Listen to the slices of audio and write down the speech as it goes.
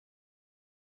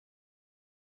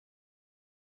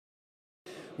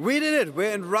We did it.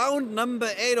 We're in round number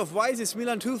 8 of YCS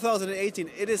Milan 2018.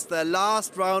 It is the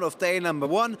last round of day number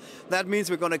 1. That means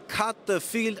we're going to cut the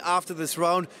field after this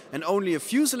round, and only a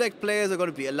few select players are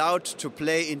going to be allowed to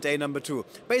play in day number 2.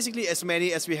 Basically as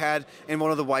many as we had in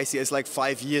one of the YCS like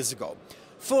 5 years ago.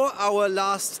 For our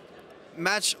last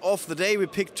match of the day, we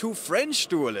picked 2 French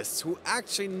duelists who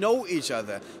actually know each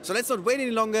other. So let's not wait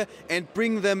any longer and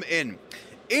bring them in.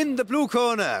 In the blue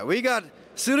corner, we got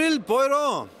Cyril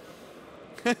Boiron.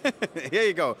 Here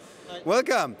you go. Hi.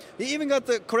 Welcome. You even got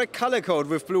the correct color code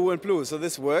with blue and blue, so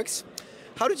this works.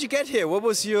 How did you get here? What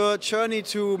was your journey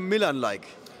to Milan like?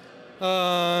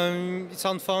 It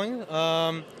sounds fine.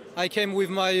 I came with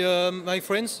my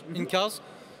friends in cars,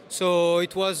 so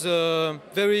it was a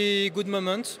very good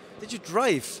moment. Did you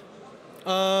drive?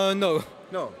 No.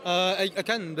 No. I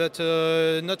can, but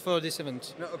not for this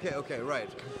event. No, okay, right.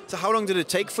 So how long did it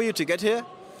take for you to get here?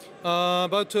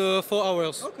 About 4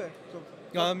 hours. Okay.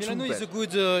 So Milano is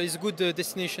a good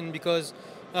destination because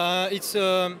it's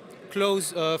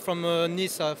close from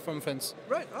Nice, from France.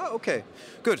 Right. Oh, okay.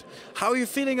 Good. How are you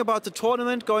feeling about the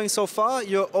tournament going so far?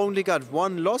 You only got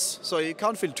 1 loss, so you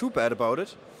can't feel too bad about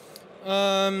it.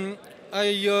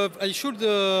 I should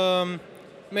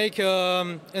make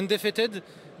undefeated,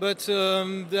 but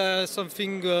there's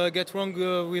something get wrong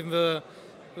with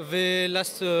the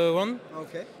last one.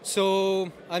 Okay. So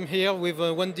I'm here with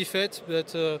 1 defeat,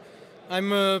 but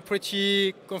I'm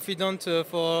pretty confident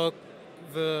for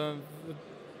the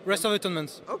rest of the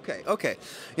tournament. Okay.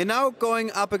 You're now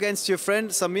going up against your friend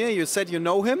Samir. You said you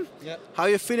know him. Yeah. How are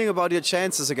you feeling about your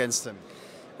chances against him?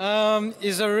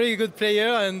 He's a really good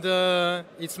player, and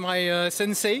it's my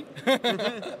sensei.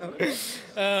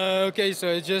 Okay,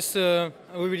 so just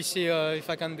we will see if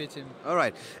I can beat him. All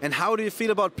right. And how do you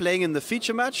feel about playing in the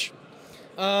feature match?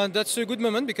 That's a good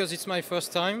moment because it's my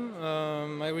first time.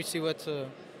 I will see what it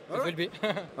will be.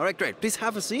 All right, great. Please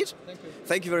have a seat. Thank you.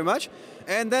 Thank you very much.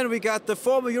 And then we got the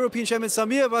former European champion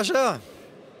Samir Bachar.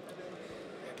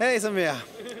 Hey Samir,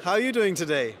 how are you doing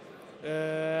today?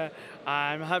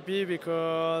 I'm happy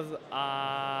because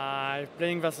I'm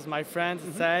playing versus my friends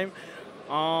the same,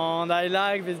 and I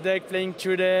like this deck playing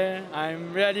today.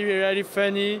 I'm really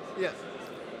funny. Yes.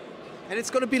 And it's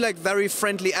going to be like very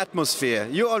friendly atmosphere.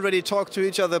 You already talked to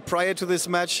each other prior to this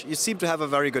match. You seem to have a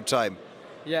very good time.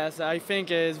 Yes, I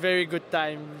think it's very good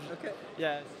time. Okay.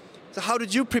 Yes. So how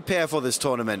did you prepare for this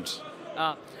tournament?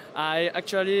 I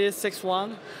actually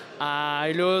 6-1.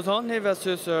 I lost only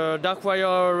versus Dark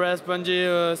Warrior Res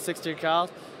Bungie 60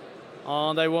 cards,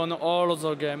 and I won all of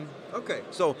the game. Okay,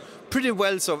 so pretty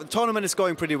well. So the tournament is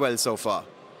going pretty well so far.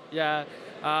 Yeah,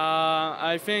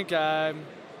 I think I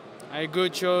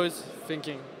good choice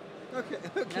thinking. Okay.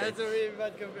 That's a really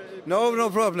bad comparison. No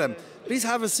problem. Please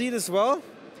have a seat as well.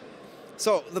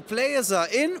 So the players are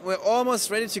in. We're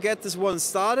almost ready to get this one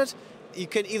started. You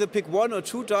can either pick 1 or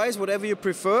 2 dice, whatever you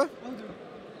prefer.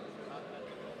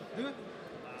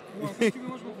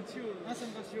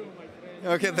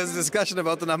 Okay, there's a discussion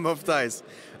about the number of dice.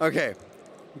 Okay,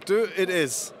 2 it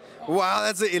is. Wow,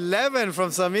 that's an 11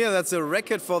 from Samir. That's a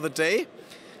record for the day.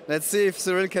 Let's see if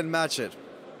Cyril can match it.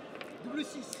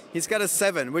 He's got a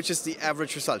 7, which is the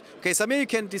average result. Okay, Samir, you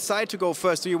can decide to go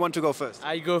first. Do you want to go first?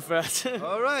 I go first.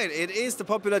 All right, it is the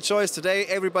popular choice today.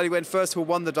 Everybody went first who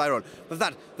won the die roll. With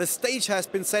that, the stage has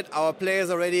been set. Our players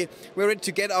are ready. We're ready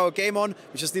to get our game on.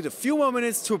 We just need a few more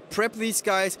minutes to prep these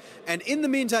guys. And in the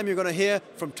meantime, you're going to hear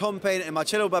from Tom Payne and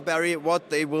Marcello Barberi what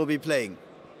they will be playing.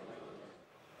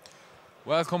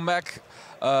 Welcome back.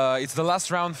 It's the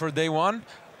last round for day 1.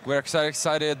 We're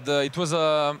excited. It was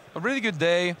a really good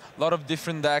day. A lot of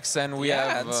different decks, and we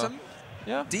have some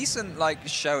decent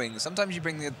showing. Sometimes you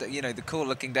bring the cool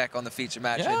looking deck on the feature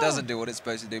match, and it doesn't do what it's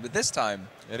supposed to do. But this time,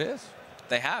 it is.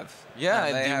 They have.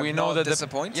 Yeah, we know that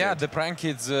disappointed. the Prank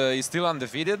Kids is still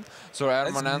undefeated. So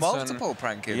Herman There's Hansen, multiple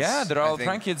Prank Kids. Yeah, there are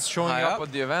Prank Kids showing up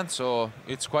at the event, so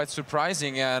it's quite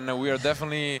surprising, and we are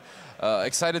definitely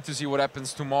excited to see what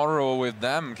happens tomorrow with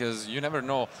them, because you never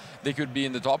know. They could be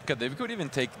in the top cut. They could even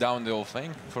take down the whole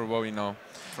thing, for what we know.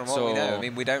 From what we know, I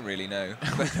mean, we don't really know.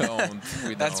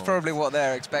 we That's don't. probably what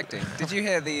they're expecting. Did you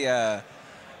hear there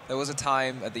was a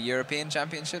time at the European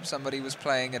Championship, somebody was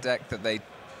playing a deck that they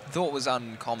thought was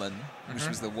uncommon, which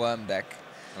was the Worm deck.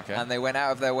 Okay. And they went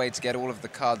out of their way to get all of the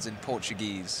cards in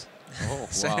Portuguese. Oh,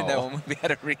 so wow. no one would be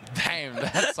able to read. Damn,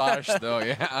 that's harsh though.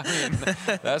 Yeah, I mean,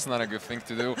 that's not a good thing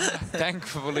to do.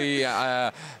 Thankfully,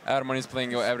 Herman is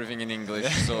playing everything in English,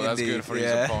 so that's Indeed, good for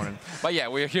his opponent. But yeah,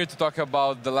 we're here to talk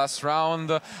about the last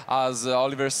round. As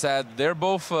Oliver said, they're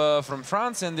both from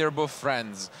France and they're both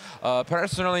friends.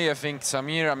 Personally, I think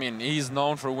Samir, I mean, he's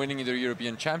known for winning the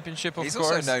European Championship, of course. He's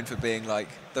also known for being like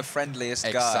the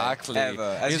friendliest guy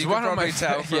ever. As he's you one can of my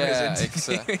tell from his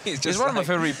interview. He's one of my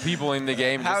favorite people in the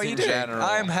game. How just are you in doing? general.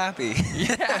 I'm happy.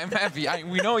 Yeah, I'm happy.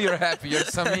 We know you're happy. You're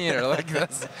Samir. Like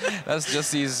that's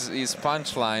just his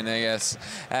punchline, I guess.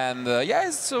 And yeah,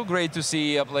 it's so great to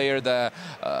see a player that.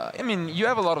 I mean, you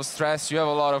have a lot of stress. You have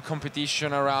a lot of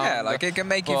competition around. Yeah, like it can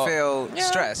make you feel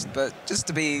stressed, but just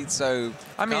to be so.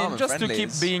 I mean, just to keep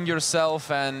is... being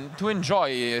yourself and to enjoy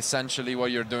essentially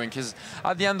what you're doing, because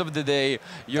at the end of the day,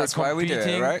 you're That's competing. why we do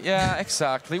it, right? Yeah,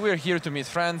 exactly. We're here to meet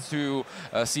friends, to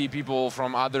see people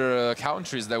from other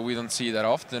countries that we don't see that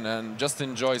often, and just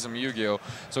enjoy some Yu-Gi-Oh!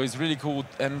 So it's really cool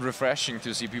and refreshing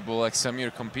to see people like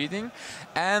Samir competing.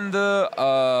 And the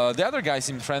other guy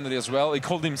seemed friendly as well. He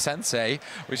called him Sensei,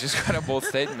 which is quite a bold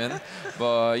statement.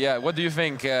 But yeah, what do you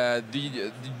think?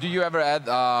 Do you ever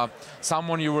had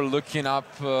someone you were looking up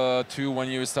to when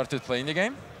you started playing the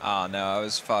game? Oh no, I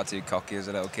was far too cocky as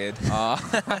a little kid.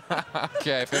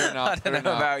 Okay, fair enough. I don't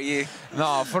know about you.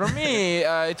 No, for me,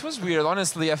 it was weird.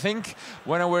 Honestly, I think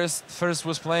when I first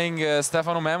was playing,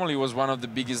 Stefano Memoli was one of the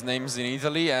biggest names in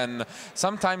Italy, and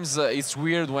sometimes it's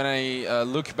weird when I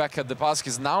look back at the past,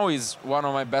 because now he's one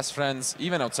of my best friends,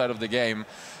 even outside of the game.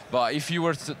 But if you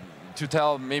were to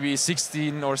tell maybe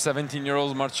 16 or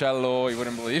 17-year-old Marcello, he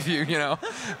wouldn't believe you, you know.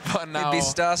 But now he'd be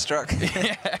starstruck.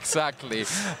 yeah, exactly.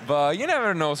 But you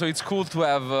never know. So it's cool to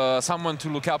have someone to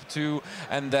look up to,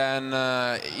 and then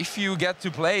if you get to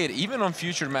play it, even on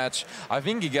future match, I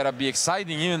think it gotta be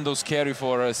exciting, even though scary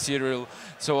for Cyril.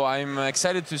 So I'm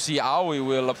excited to see how we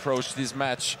will approach this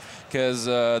match, because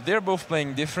they're both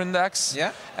playing different decks.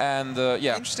 Yeah. And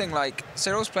yeah. Interesting. Like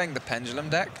Cyril's playing the Pendulum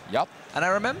deck. Yep. And I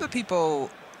remember people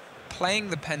playing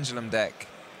the Pendulum deck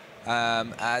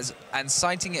and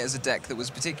citing it as a deck that was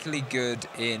particularly good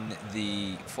in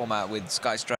the format with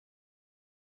Skystrike.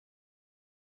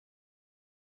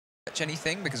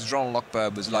 Anything, because Ron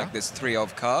Lockbird was like this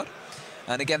 3-of card.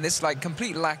 And again, this like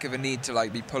complete lack of a need to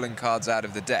like be pulling cards out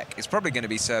of the deck is probably going to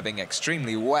be serving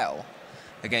extremely well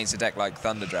against a deck like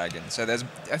Thunder Dragon. So there's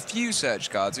a few search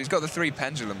cards. He's got the 3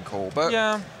 Pendulum call, but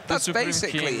yeah, that's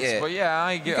basically it. But yeah,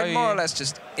 you can more or less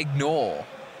just ignore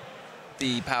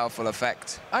the powerful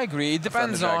effect. I agree. It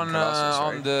depends on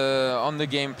the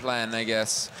game plan, I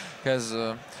guess, because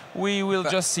we will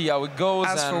just see how it goes.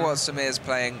 As for what Samir's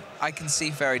playing, I can see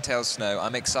Fairy Tale Snow.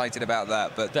 I'm excited about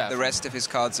that, but the rest of his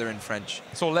cards are in French.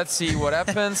 So let's see what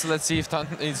happens. Let's see if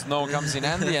Snow comes in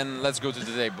handy, and let's go to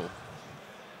the table.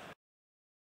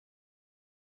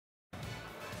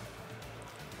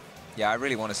 Yeah, I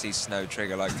really want to see Snow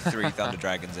trigger like 3 Thunder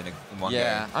Dragons in one game.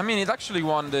 Yeah, I mean, it actually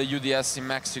won the UDS in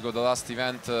Mexico, the last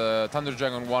event. Thunder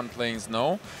Dragon won playing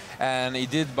Snow, and he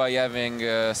did by having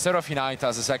Seraphinite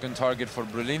as a second target for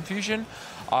Brilliant Fusion.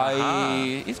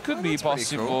 It could be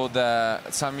possible that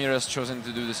Samir has chosen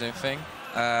to do the same thing.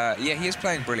 Yeah, he is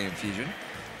playing Brilliant Fusion.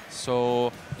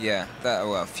 So yeah,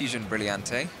 Fusion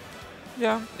Brilliante.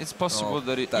 Yeah, it's possible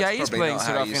that he's playing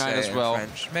Seraphinite as well.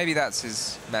 Maybe that's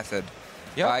his method.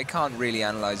 Yeah, I can't really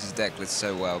analyze his deck list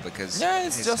so well because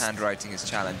his handwriting is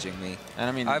challenging me. And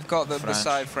I mean, I've got the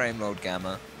Psy Frame Lord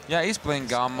Gamma. Yeah, he's playing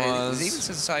Gammas. It even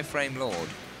says Psy Frame Lord.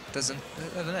 I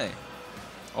don't know.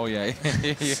 Oh yeah,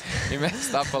 he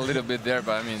messed up a little bit there,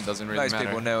 but I mean, it doesn't really matter. Most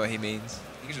people know what he means.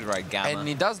 He can just write Gamma. And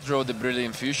he does draw the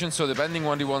Brilliant Fusion, so depending on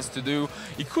what he wants to do,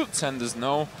 he could send us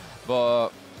Snow,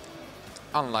 but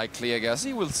unlikely, I guess.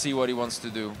 He will see what he wants to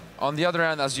do. On the other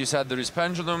hand, as you said, there is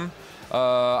Pendulum.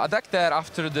 A deck that,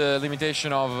 after the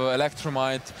limitation of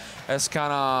Electromite, has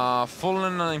kind of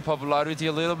fallen in popularity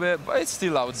a little bit, but it's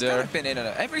still out there. Kind of been in and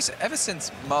out. Ever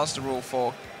since Master Rule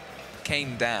 4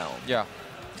 came down,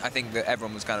 I think that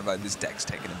everyone was kind of like, this deck's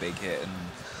taking a big hit.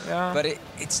 And, but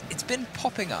it's been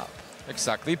popping up.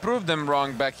 Exactly. He proved them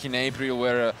wrong back in April,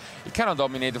 where it kind of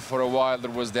dominated for a while. There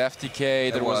was the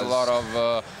FTK, there was a lot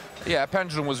of...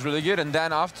 Pendulum was really good, and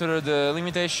then after the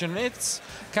limitation, it's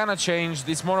kind of changed.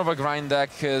 It's more of a grind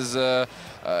deck, because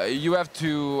you have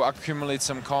to accumulate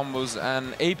some combos,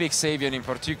 and Apex Avian in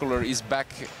particular is back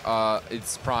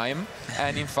its prime,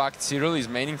 and in fact Cyril is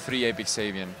maining 3 Apex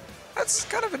Avian. That's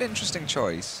kind of an interesting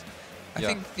choice. I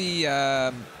think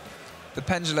the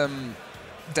Pendulum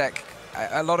deck,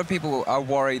 a lot of people are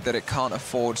worried that it can't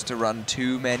afford to run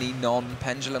too many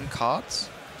non-Pendulum cards.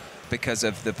 because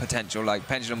of the potential, like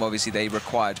Pendulum, obviously they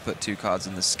require to put 2 cards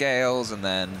in the scales, and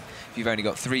then if you've only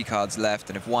got 3 cards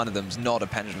left, and if one of them's not a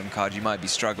Pendulum card, you might be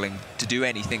struggling to do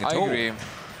anything at all. I agree.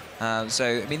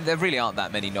 So, I mean, there really aren't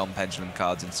that many non-Pendulum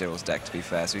cards in Cyril's deck, to be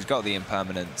fair. So he's got the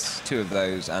Impermanents, 2 of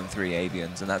those, and 3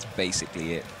 Avians, and that's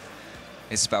basically it.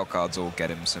 His spell cards all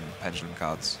get him some Pendulum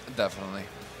cards. Definitely.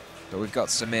 But we've got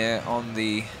Samir on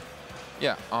the...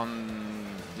 Yeah, on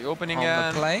the opening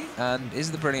on the play. And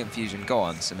is the Brilliant Fusion? Go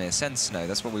on, Samir, send Snow.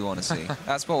 That's what we want to see.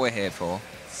 That's what we're here for.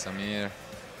 Samir.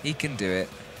 He can do it.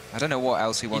 I don't know what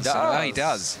else he wants to do. Oh, he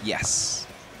does. Yes.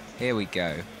 Here we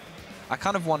go. I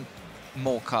kind of want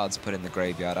more cards put in the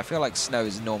graveyard. I feel like Snow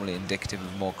is normally indicative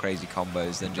of more crazy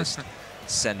combos than just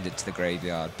send it to the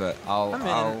graveyard, but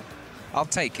I'll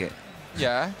take it.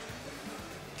 Yeah.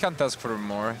 Can't ask for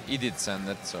more. He did send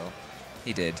it, so.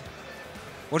 He did.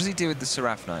 What does he do with the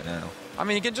Seraph Knight now? I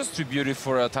mean, he can just tribute it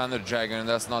for a Thunder Dragon.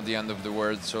 That's not the end of the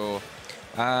world, so.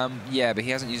 Yeah, but he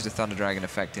hasn't used a Thunder Dragon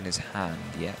effect in his hand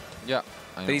yet. Yeah.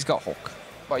 I know. But he's got Hawk.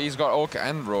 But he's got Hawk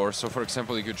and Roar, so for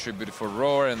example, he could tribute it for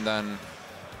Roar and then.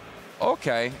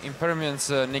 Okay, Impermanence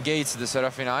negates the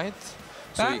Seraphim Knight,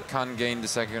 so he can't gain the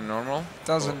second normal.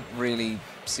 Doesn't really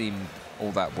seem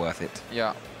all that worth it.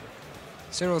 Yeah.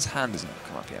 Cyril's hand doesn't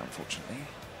come up yet, unfortunately.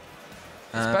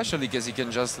 Especially because he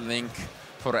can just link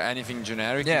for anything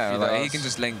generic. Yeah, like he can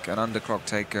just link an Underclock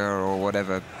Taker or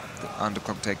whatever the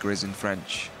Underclock Taker is in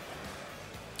French.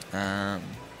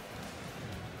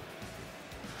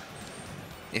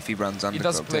 If he runs Underclock Taker. He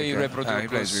does play Reproducus. Oh, he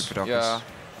plays Reproducus. Yeah.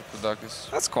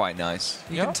 That's quite nice.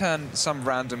 You can turn some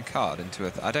random card into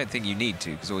a... I don't think you need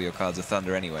to, because all your cards are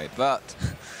Thunder anyway, but...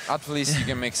 At least you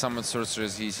can make Summon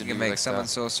Sorceress easily. You can make Summon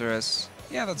Sorceress.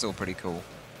 Yeah, that's all pretty cool.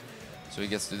 So he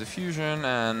gets to the Fusion,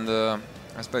 and...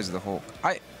 I suppose the Hawk.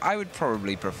 I would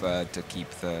probably prefer to keep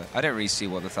the... I don't really see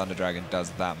what the Thunder Dragon does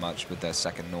that much with their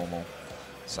second normal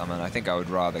summon. I think I would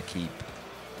rather keep...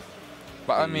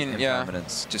 But I mean, yeah.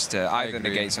 Just to either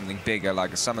negate something bigger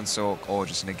like a Summon Sork or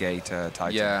just negate a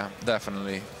Titan. Yeah,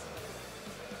 definitely.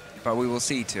 But we will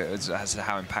see as to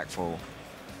how impactful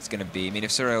it's going to be. I mean,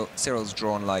 if Cyril's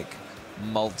drawn like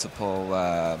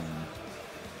multiple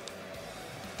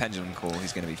Pendulum Call,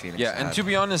 he's going to be feeling sad. And to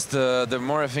be honest, the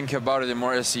more I think about it, the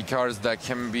more I see cards that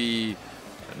can be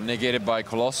negated by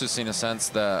Colossus in a sense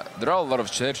that there are a lot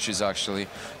of churches actually,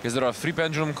 because there are 3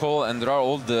 Pendulum Call and there are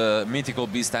all the Mythical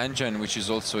Beast Engine, which is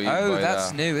also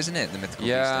that's new, isn't it? The Mythical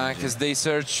Beast Engine. Yeah, because they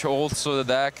search also the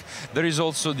deck. There is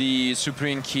also the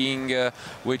Supreme King,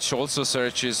 which also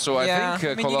searches. So I think I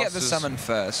mean, Colossus, you get the summon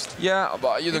first. Yeah,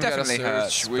 but you don't get a search.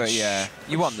 Hurts, but yeah,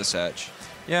 you want the search.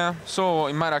 Yeah, so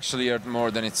it might actually hurt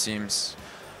more than it seems.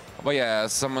 But yeah,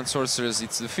 Summon Sorceress,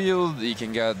 it's the field. You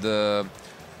can get the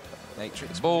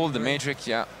Matrix ball, the Matrix,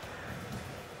 yeah.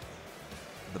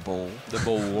 The ball. The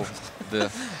ball.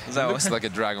 It looks like a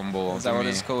Dragon Ball. Is that what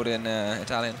it's called in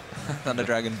Italian? Thunder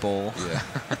Dragon Ball. Yeah,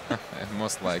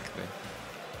 most likely.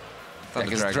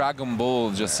 Because Dragon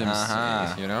Ball just seems,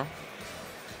 you know?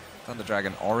 Thunder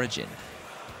Dragon Origin.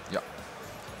 Yeah.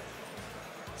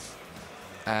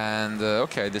 And,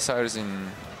 okay, Desire's in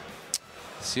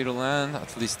Cyril land.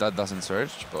 At least that doesn't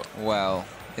search, but... Well,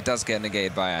 it does get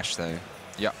negated by Ash, though.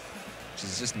 Yeah. Which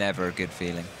is just never a good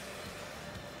feeling.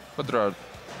 But there are...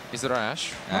 Is there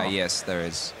Ash? Yes, there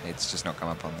is. It's just not come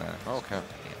up on there. Okay.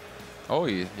 Yeah. Oh,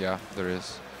 yeah, there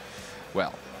is.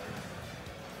 Well.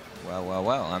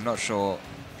 Well. I'm not sure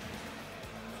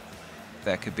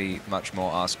there could be much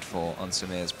more asked for on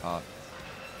Samir's part.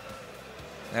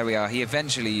 There we are. He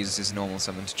eventually uses his normal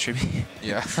summon to tribute.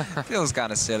 Yeah. Feels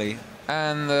kind of silly.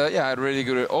 And, yeah, really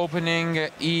good opening.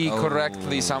 He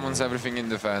correctly summons everything in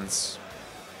defense.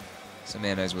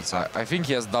 Samir knows what's up. I think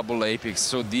he has double Apex,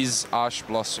 so this Ash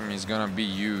Blossom is gonna be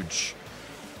huge.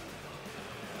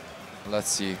 Let's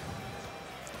see.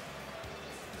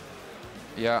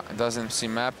 Yeah, it doesn't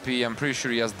seem happy. I'm pretty sure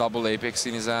he has double Apex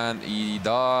in his hand. He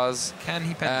does. Can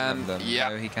he pendulum them? Yeah.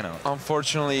 No, he cannot.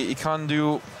 Unfortunately, he can't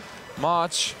do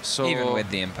much. So even with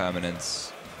the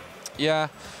impermanence. Yeah.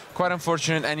 Quite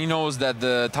unfortunate, and he knows that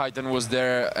the Titan was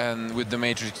there and with the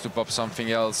Matrix to pop something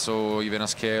else, so even a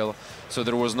scale. So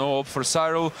there was no hope for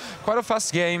Cyril. Quite a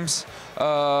fast games.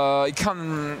 You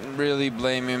can't really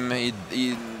blame him.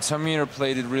 Samir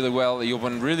played it really well. He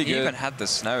opened really good. He even had the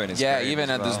snow in his Yeah, even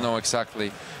had the snow,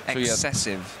 exactly.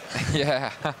 Excessive. So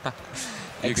yeah.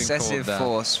 Excessive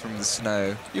force from the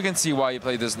snow. You can see why he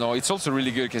played the snow. It's also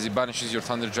really good because it banishes your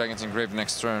Thunder Dragons in grave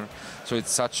next turn. So it's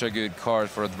such a good card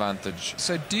for advantage.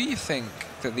 So do you think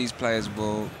that these players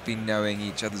will be knowing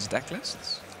each other's deck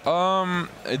lists?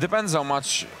 It depends how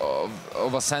much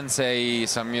of a sensei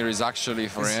Samir is actually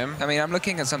for him. I mean, I'm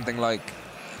looking at something like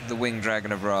the Winged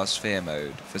Dragon of Ra sphere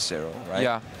mode for Cyril, right?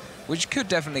 Yeah. Which could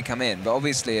definitely come in, but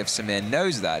obviously if Samir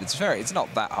knows that, it's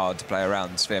not that hard to play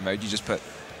around sphere mode. You just put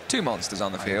 2 monsters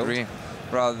on the field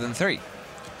rather than 3.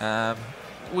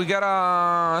 We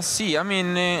gotta see. I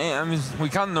mean, we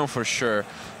can't know for sure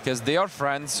because they are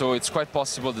friends, so it's quite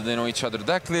possible that they know each other's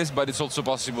deck list, but it's also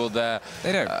possible that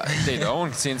they don't. They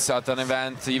don't, since at an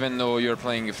event, even though you're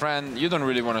playing a friend, you don't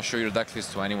really want to show your deck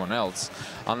list to anyone else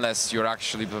unless you're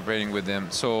actually preparing with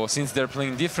them. So since they're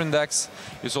playing different decks,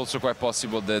 it's also quite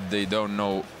possible that they don't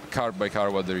know card by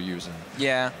card what they're using.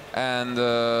 Yeah. And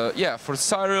yeah, for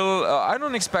Cyril, I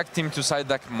don't expect him to side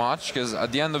deck much because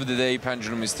at the end of the day,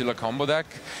 Pendulum is still a combo deck.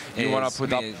 You want to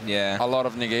put up a lot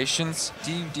of negations.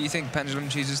 Do you think Pendulum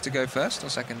chooses to go first or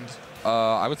second?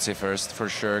 I would say first for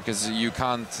sure because you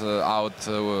can't out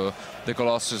the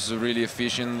Colossus really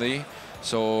efficiently.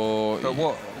 So. But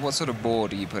what sort of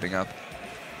board are you putting up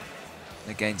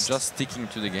against? Just sticking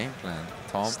to the game plan,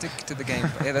 Tom. Stick to the game.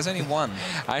 Yeah, there's only one.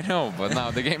 I know, but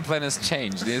now the game plan has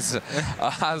changed. It's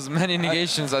as many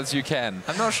negations as you can.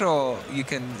 I'm not sure you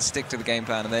can stick to the game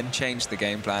plan and then change the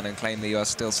game plan and claim that you are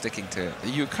still sticking to it.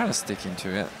 You're kind of sticking to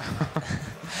it.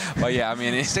 But yeah, I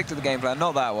mean... Stick to the game plan,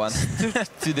 not that one.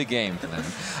 To the game plan.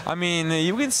 I mean,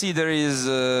 you can see there is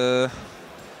a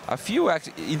few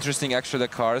interesting extra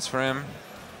deck cards for him.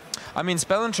 I mean,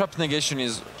 Spell and Trap Negation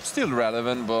is still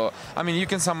relevant, but I mean, you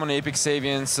can summon Epic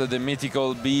Savians, the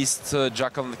Mythical Beast,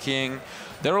 Jackal and the King.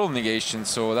 They're all negations,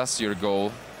 so that's your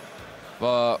goal.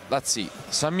 But let's see.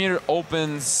 Samir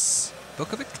opens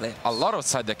Book of Eclipse. A lot of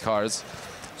side deck cards.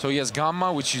 So he has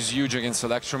Gamma, which is huge against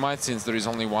Electromite since there is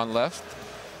only one left.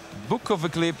 Book of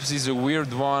Eclipse is a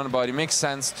weird one, but it makes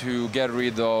sense to get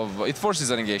rid of. It forces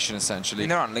a negation essentially.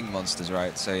 There aren't link monsters,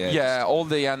 right? So yeah. Yeah, all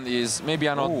they end is maybe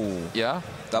I'm not. Yeah,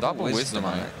 double wisdom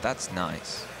on it. That's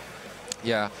nice.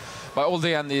 Yeah, but all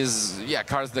they end is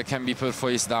cards that can be put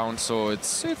face down. So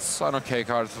it's an okay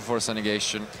card to force a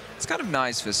negation. It's kind of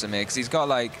nice for Samir because he's got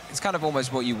like it's kind of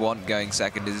almost what you want going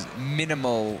second is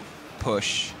minimal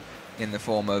push in the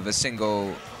form of a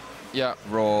single. Yeah.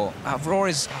 Raw. Raw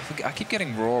is... I keep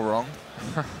getting Raw wrong.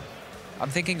 I'm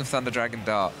thinking of Thunder Dragon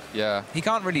Dark. Yeah. He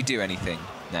can't really do anything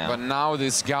now. But now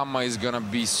this Gamma is going to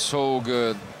be so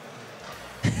good.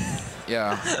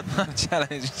 Yeah.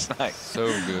 Challenge is like... So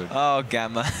good. Oh,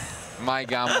 Gamma. My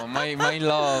Gamma. My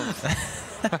love.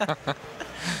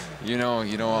 you know.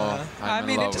 I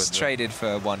mean, it just traded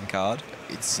for one card.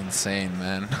 It's insane,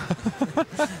 man.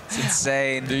 It's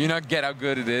insane. Do you not get how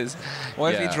good it is?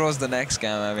 What if he draws the next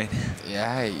Gamma? I mean...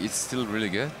 Yeah, it's still really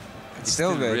good. It's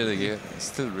still good. Really good. It's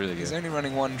still really good. He's only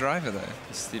running one driver, though.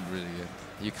 It's still really good.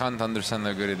 You can't understand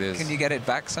how good it is. Can you get it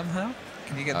back somehow?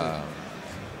 Can you get the...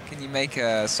 Can you make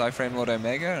a Cyframe Lord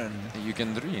Omega and... You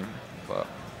can dream, but...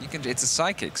 You can. It's a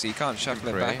psychic, so you can't shuffle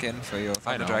it back in for your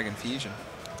Thunder Dragon Fusion.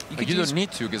 You don't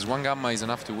need to, because one Gamma is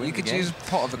enough to win. You could use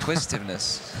Pot of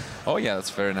Acquisitiveness. Oh yeah, that's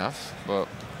fair enough, but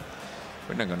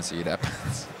we're not going to see it happen.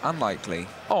 Unlikely.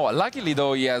 Oh, luckily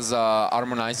though, he has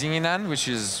Harmonizing in hand, which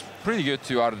is pretty good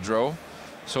to our draw.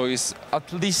 So he's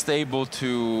at least able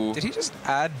to... Did he just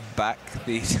add back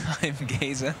the Time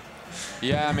Gazer?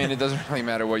 Yeah, I mean, it doesn't really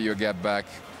matter what you get back,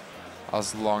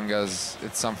 as long as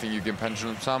it's something you can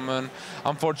Pendulum summon.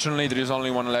 Unfortunately, there is only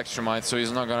one Electromite, so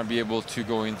he's not going to be able to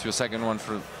go into a second one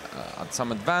for at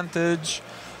some advantage.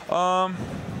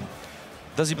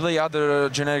 Does he play other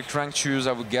generic rank choose?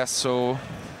 I would guess so.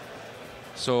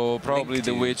 So probably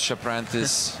the Witch,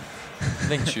 Apprentice,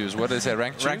 Link choose. What is it?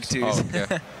 Rank choose? Rank choose. Oh,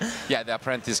 okay. Yeah, the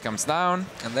Apprentice comes down.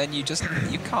 And then you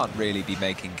can't really be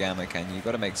making Gamma, can you? You've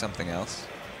got to make something else.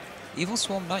 Evil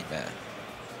Swarm Nightmare.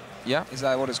 Yeah. Is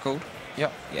that what it's called? Yeah.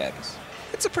 Yeah, it is.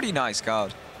 It's a pretty nice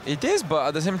card. It is, but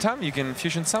at the same time, you can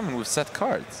fusion summon with set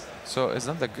cards. So it's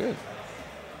not that good.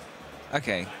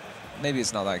 Okay. Maybe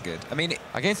it's not that good. I mean...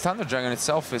 Against Thunder Dragon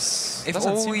itself is... If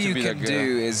all you can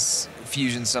do is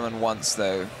fusion summon once,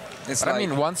 though, it's like... I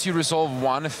mean, once you resolve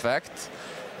one effect,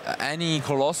 any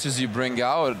Colossus you bring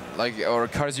out, or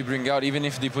cards you bring out, even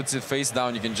if they put it face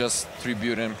down, you can just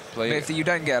tribute and play but it. If you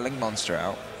don't get a Link Monster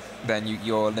out, then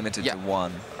you're limited to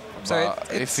one. So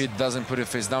if it doesn't put it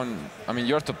face down, I mean,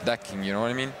 you're top decking, you know what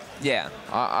I mean? Yeah.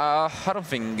 I don't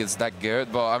think it's that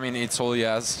good, but I mean, it's all he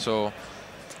has, so...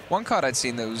 One card I'd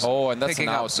seen that was picking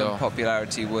up some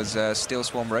popularity was Steel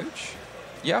Swarm Roach.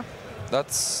 Yeah,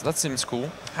 that seems cool.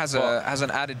 Has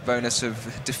an added bonus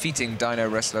of defeating Dino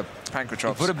Wrestler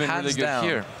Pancratrops. It would have been really good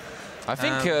here. I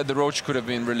think the Roach could have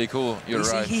been really cool. You're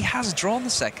right. He has drawn the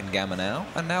second Gamma now,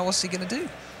 and now what's he going to do?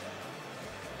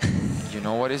 You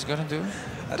know what he's going to do?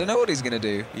 I don't know what he's going to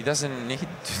do. He doesn't need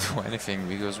to do anything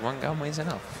because one Gamma is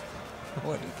enough.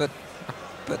 What?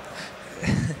 But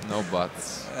No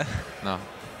buts. No.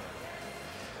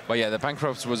 But yeah, the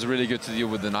Bankrupt was really good to deal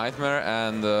with the Nightmare,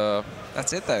 and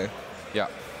that's it though. Yeah.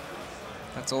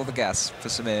 That's all the gas for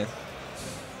Samir.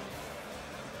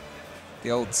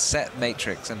 The old set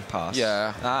Matrix and pass.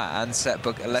 Yeah. And set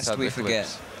Book, lest Set we Eclipse.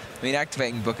 forget. I mean,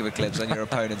 activating Book of Eclipse on your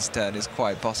opponent's turn is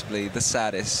quite possibly the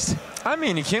saddest. I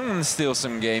mean, it can steal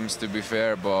some games, to be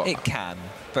fair, but... It can.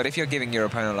 But if you're giving your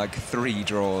opponent like 3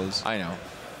 draws... I know.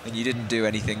 And you didn't do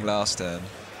anything last turn.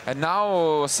 And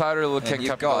now Cyril can you've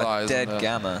capitalize. Got a dead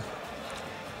Gamma.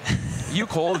 You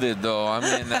called it, though. I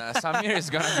mean, Samir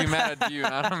is going to be mad at you,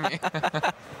 not at me.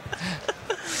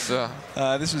 So.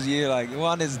 This was you, like,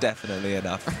 1 is definitely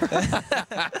enough.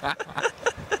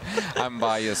 I'm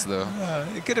biased, though.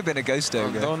 It could have been a Ghost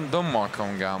Ogre. Don't mock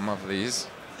on Gamma, please.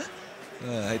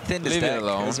 It thinned his Leave deck it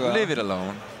alone. as well. Leave it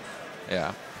alone.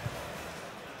 Yeah.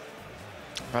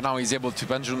 But now he's able to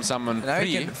Pendulum summon now 3.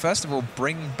 he can, first of all,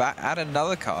 add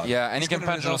another card. Yeah, and he's he can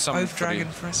Pendulum summon Oath Dragon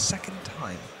 3. for a second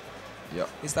time. Yeah.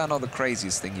 Is that not the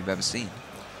craziest thing you've ever seen?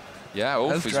 Yeah,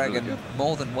 Oath is Dragon really good.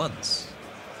 more than once.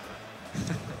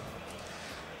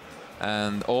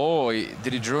 And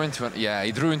did he drew into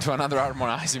he drew into another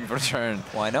Harmonizing per turn.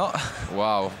 Why not?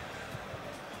 Wow.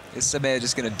 Is Samir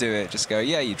just going to do it? Just go,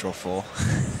 yeah, you draw 4.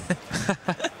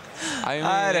 I mean,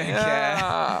 I don't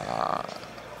care.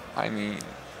 I mean,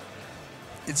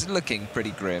 it's looking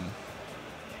pretty grim.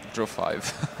 Draw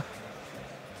 5.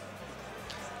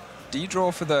 Do you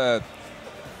draw for the...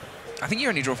 I think you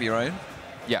only draw for your own.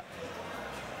 Yeah.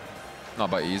 No,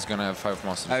 but he's going to have 5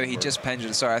 monsters. Oh, he just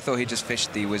Pendulum. Sorry, I thought he just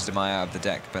fished the Wisdom Eye out of the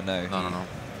deck, but no. No.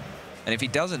 And if he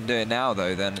doesn't do it now,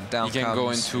 though, then down he can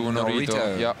comes go into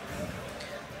Norito. Yeah.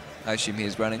 I assume he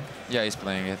is running. Yeah, he's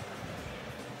playing it.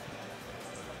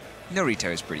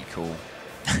 Norito is pretty cool.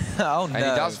 Oh, no. And he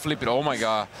does flip it. Oh, my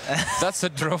God. That's a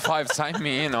draw 5. Sign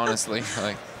me in, honestly.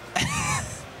 Like,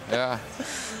 yeah.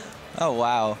 Oh,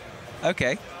 wow.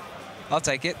 Okay. I'll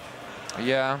take it.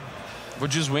 Yeah.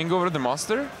 Would you swing over the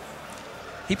monster?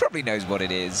 He probably knows what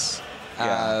it is.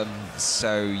 Yeah.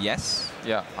 So, yes.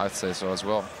 Yeah, I'd say so as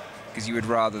well. Because you would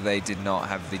rather they did not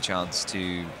have the chance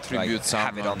to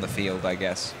have it on the field, I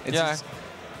guess.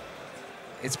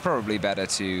 It's probably better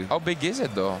to... How big is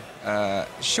it, though?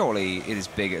 Surely it is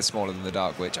bigger, smaller than the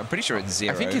Dark Witch. I'm pretty sure it's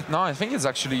 0. I think it's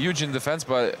actually huge in defense,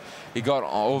 but he got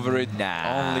over it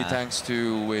Nah. only thanks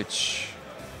to which...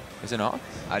 Is it not?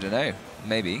 I don't know.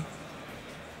 Maybe.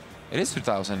 It is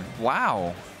 2,000.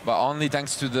 Wow. But only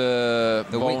thanks to the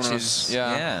bonus. Witches.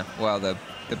 Yeah. Well, the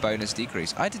bonus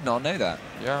decrease. I did not know that.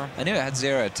 Yeah. I knew it had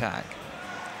 0 attack.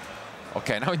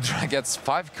 Okay, now he gets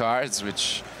 5 cards,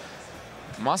 which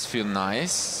must feel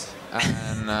nice.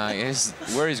 And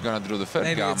where he's gonna draw the third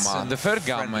Maybe Gamma. The third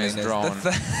Gamma is drawn.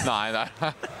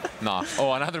 No.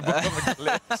 Oh, another Book of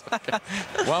Eclipse. Okay.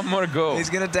 One more go. He's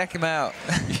gonna deck him out.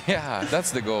 Yeah,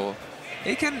 that's the goal.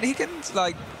 He can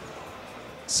like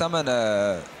summon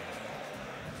a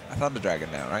Thunder Dragon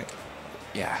now, right?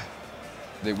 Yeah.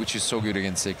 Which is so good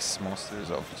against 6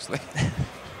 monsters, obviously.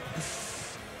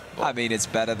 I mean, it's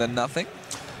better than nothing.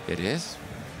 It is.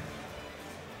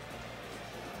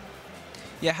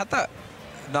 Yeah, had that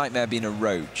Nightmare been a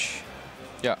Roach,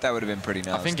 yeah, that would have been pretty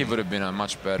nice. I think it would have been a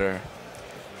much better.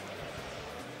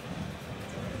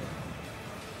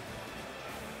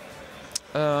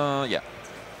 Yeah.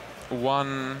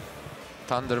 1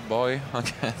 Thunder Boy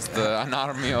against an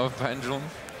army of Pendulum.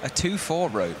 A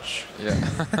 2/4 Roach. Yeah.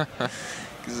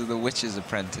 Because of the Witch's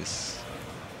Apprentice.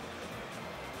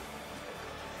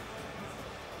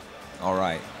 All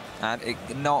right. And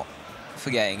not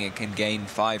forgetting it can gain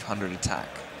 500 attack.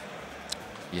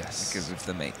 Yes. Because of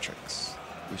the Matrix.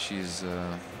 Which is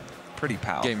pretty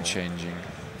powerful. Game-changing.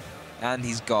 And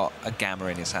he's got a Gamma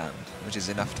in his hand, which is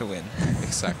enough to win.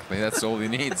 Exactly. That's all he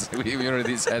needs. We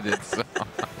already said it. So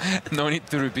no need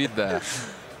to repeat that.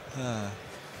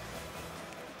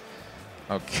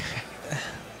 Okay.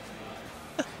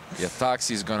 Yeah,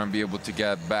 Taxi's gonna be able to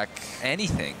get back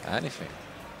anything.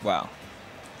 Wow.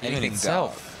 Even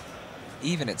itself.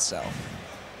 Even itself.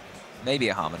 Maybe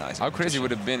a Harmonizing. How crazy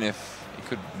would it have been if he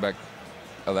could back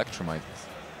Electromite?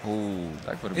 Ooh,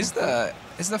 that would have been cool.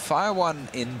 Is the Fire one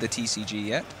in the TCG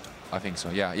yet? I think so.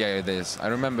 Yeah, it is. I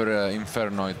remember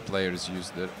Infernoid players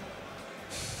used it.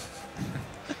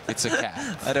 It's a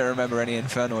cat. I don't remember any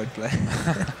Infernoid play.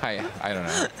 I don't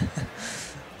know.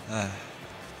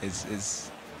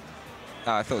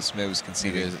 I thought Samir was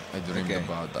conceding. I dreamed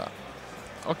about that.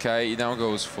 Okay, he now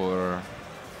goes for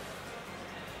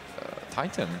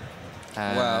Titan.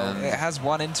 Well, it has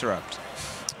 1 interrupt.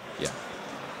 Yeah.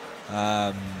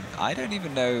 I don't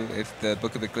even know if the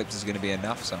Book of Eclipse is going to be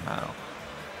enough somehow.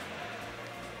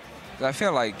 I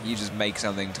feel like you just make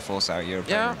something to force out your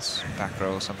opponent's back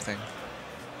row or something.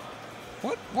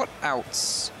 What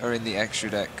outs are in the extra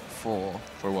deck for?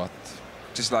 For what?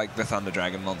 Just like the Thunder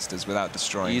Dragon monsters without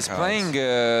destroying He's cards. playing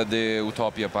the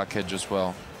Utopia package as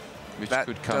well, which that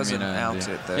could come doesn't in handy. out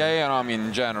it though. Yeah, no, I mean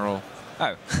in general.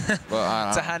 Oh, Well,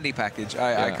 it's a handy package.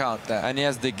 I can't. And he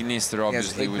has the Ignister,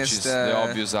 obviously, which is the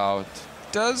obvious out.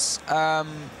 Does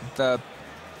the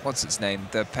what's its name?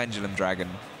 The Pendulum Dragon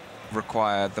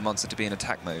require the monster to be in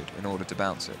attack mode in order to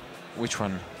bounce it? Which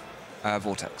one?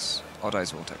 Vortex.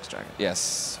 Odd-Eyes Vortex Dragon.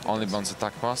 Yes, only bounce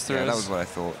attack monsters. Yeah, that was what I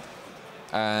thought.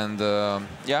 And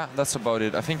yeah, that's about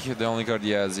it. I think the only card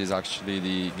he has is actually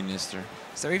the Ignister.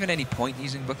 Is there even any point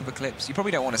using Book of Eclipse? You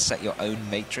probably don't want to set your own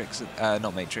Matrix,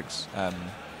 not Matrix,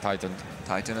 Titan.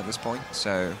 Titan at this point,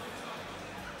 so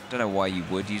don't know why you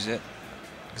would use it,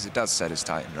 because it does set as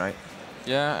Titan, right?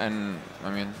 Yeah, and I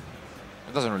mean,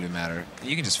 it doesn't really matter.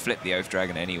 You can just flip the Oath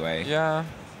Dragon anyway. Yeah.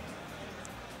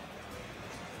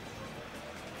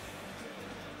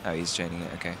 Oh, he's chaining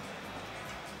it, okay.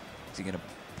 Is he going to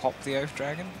pop the Oath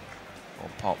Dragon? Or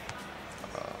pop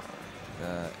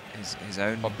his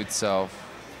own? Pop itself.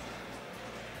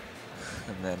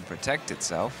 And then protect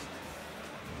itself.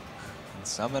 And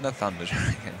summon a Thunder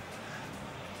Dragon.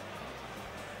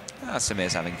 Ah,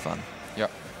 Samir's having fun. Yeah.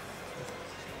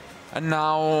 And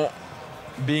now,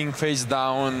 being face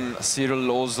down, Cyril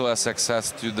also has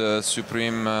access to the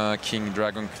Supreme King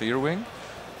Dragon Clearwing.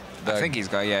 I think he's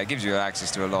got, it gives you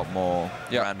access to a lot more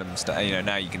random stuff. You know,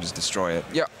 now you can just destroy it.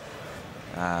 Yeah.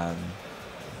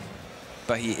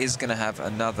 But he is going to have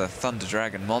another Thunder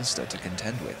Dragon monster to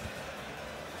contend with.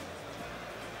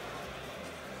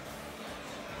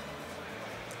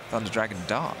 Thunder Dragon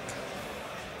Dark.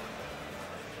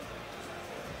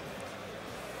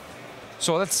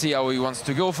 So let's see how he wants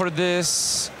to go for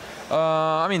this.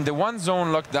 I mean, the one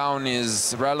zone lockdown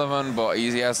is relevant, but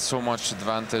he has so much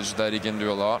advantage that he can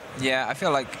do a lot. Yeah, I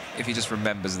feel like if he just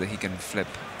remembers that he can flip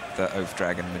the Oath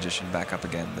Dragon Magician back up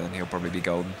again, then he'll probably be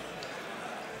golden.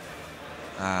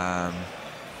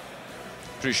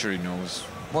 Pretty sure he knows.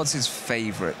 What's his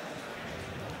favorite?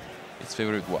 His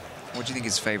favorite what? What do you think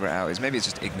his favorite out is? Maybe it's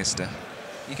just Ignister.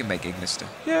 You can make Ignister.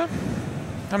 Yeah.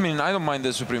 I mean, I don't mind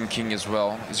the Supreme King as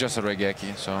well. It's just a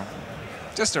Regeki, so...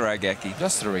 Just a Regeki.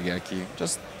 Just a Regeki.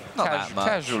 Just not that much.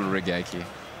 Casual Regeki.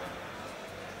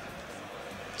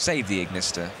 Save the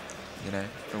Ignister, you know,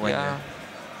 for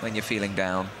when you're feeling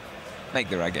down. Make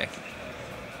the Regeki.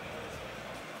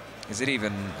 Is it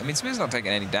even... I mean, Samir's not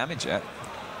taking any damage yet.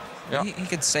 Yeah. He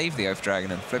could save the Oath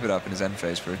Dragon and flip it up in his end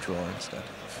phase for a draw instead.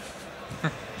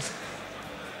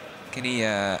 Can he...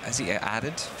 has he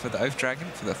added for the Oath Dragon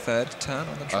for the third turn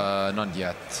on the draw? Not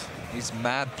yet. He's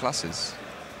mad pluses.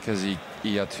 Because he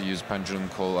had to use Pendulum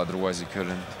Call, otherwise he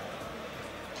couldn't.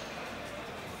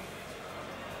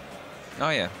 Oh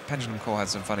yeah, Pendulum Call has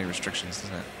some funny restrictions,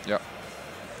 doesn't it? Yeah.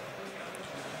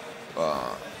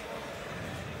 Oh,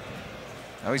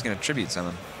 he's going to tribute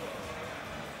summon.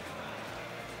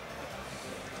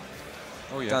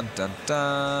 Oh yeah. Dun dun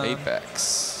dun.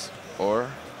 Apex. Or...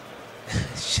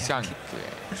 Shanky.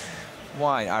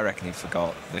 Why? I reckon he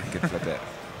forgot that he could flip it.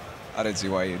 I don't see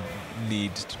why you'd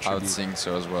need to tribute. I would think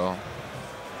so as well.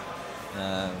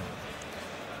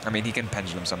 I mean, he can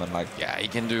Pendulum summon like... Yeah, he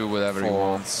can do whatever he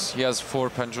wants. He has 4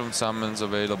 Pendulum summons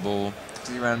available. Does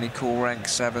he run any cool rank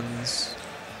 7s?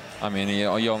 I mean, he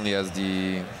only has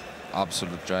the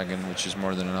Absolute Dragon, which is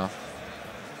more than enough.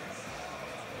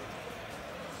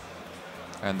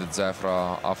 And the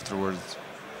Zephyra afterwards.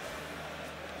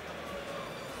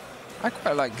 I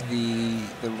quite like the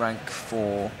rank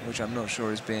 4, which I'm not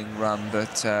sure is being run,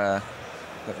 but that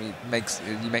you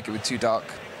make it with 2 dark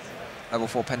level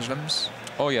 4 pendulums.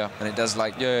 Oh yeah, and it does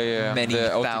like the many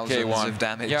thousands one. of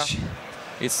damage. Yeah,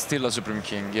 it's still a Supreme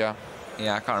King. Yeah.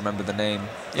 Yeah, I can't remember the name.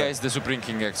 Yeah, it's the Supreme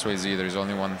King X-YZ. There's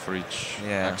only one for each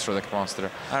extra deck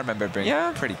monster. I remember it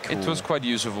being pretty cool. It was quite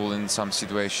useful in some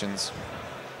situations.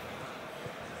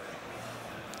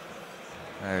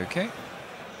 Okay.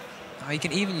 Oh, you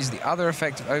can even use the other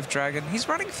effect of Oath Dragon. He's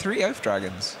running 3 Oath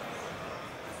Dragons.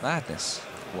 Madness.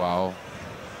 Wow.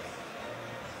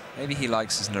 Maybe he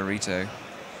likes his Naruto.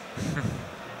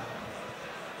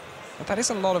 But that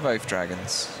is a lot of Oath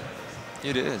Dragons.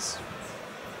 It is.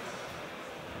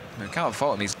 I can't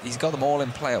fault him. He's got them all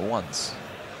in play at once.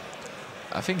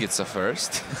 I think it's a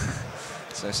first.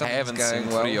 So I haven't seen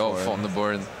well 3 off on the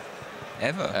board.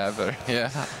 Ever? Ever,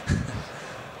 yeah.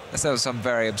 Unless there was some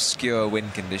very obscure win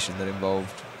condition that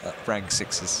involved rank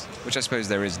 6s, which I suppose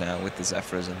there is now with the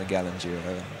Zephyrs and the Galangiro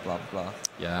and blah, blah.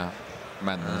 Yeah,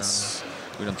 madness.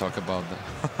 We don't talk about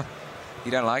that.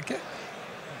 You don't like it?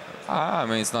 I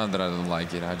mean, it's not that I don't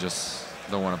like it. I just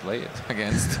don't want to play it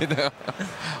against it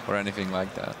or anything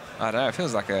like that. I don't know. It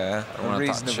feels like a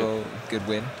reasonable, good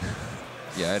win.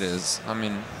 Yeah, it is. I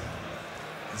mean,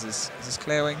 is this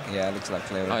clear wing? Yeah, it looks like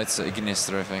clear wing. Oh, it's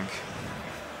Ignister, I think.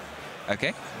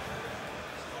 Okay.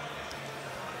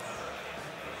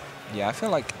 Yeah, I feel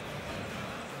like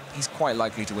he's quite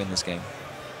likely to win this game.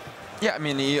 Yeah, I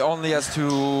mean, he only has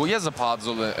to... He has a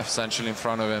puzzle essentially in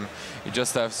front of him. He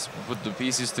just has to put the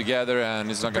pieces together,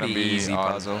 and it's not going to be... easy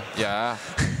puzzle. Yeah.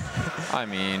 I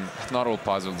mean, not all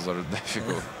puzzles are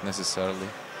difficult, necessarily.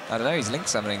 I don't know, he's link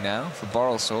summoning now for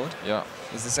Boral Sword. Yeah.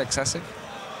 Is this excessive?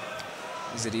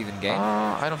 Is it even game?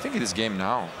 I don't think it is game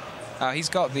now. He's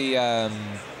got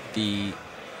the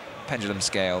Pendulum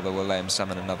scale that will let him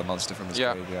summon another monster from his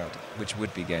graveyard, which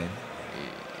would be game.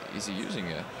 Is he using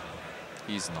it?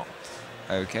 He's not.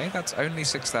 Okay, that's only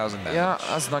 6,000 damage. Yeah,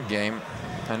 that's not game.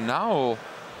 And now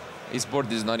his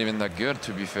board is not even that good,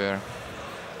 to be fair.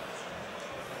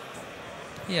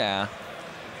 Yeah.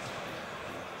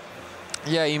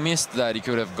 Yeah, he missed that. He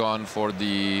could have gone for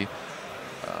the...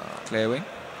 clear wing?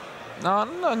 No,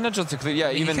 not just the clear.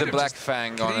 Yeah, even the Black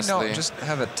Fang, honestly. Could he not just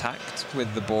have attacked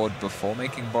with the board before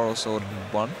making Boral Sword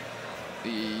in 1?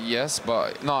 Yes,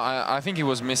 but no, I think he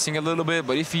was missing a little bit.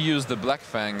 But if he used the Black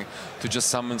Fang to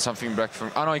just summon something back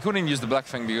from... Oh, no, he couldn't use the Black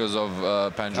Fang because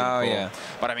of Pendulum. Oh, yeah.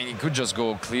 But, I mean, he could just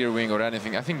go Clear Wing or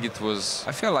anything. I think it was...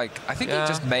 I think he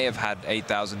just may have had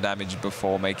 8,000 damage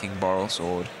before making Boral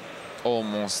Sword.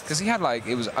 Almost. Because he had, like,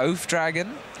 it was Oath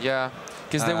Dragon. Yeah,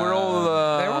 because they were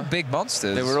all... they were all big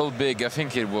monsters. They were all big. I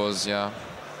think it was, yeah.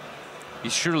 He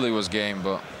surely was game,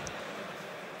 but...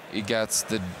 He gets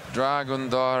the Dragon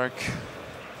Dark...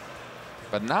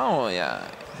 But now, yeah.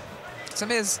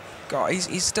 Samir's got...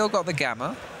 He's still got the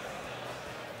Gamma.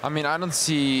 I mean, I don't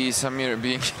see Samir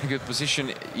being in a good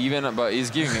position even, but he's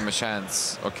giving him a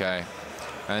chance. Okay.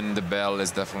 And the bell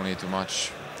is definitely too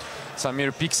much.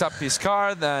 Samir picks up his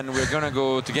card, and we're going to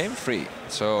go to game 3.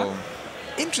 So...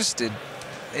 Interested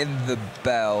in the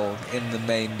bell in the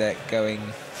main deck going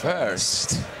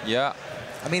first. Yeah.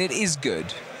 I mean, it is good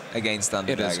against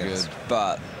Thunder Dragons. It is good.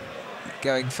 But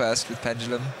going first with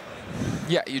Pendulum...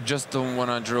 Yeah, you just don't want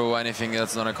to draw anything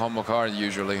that's not a combo card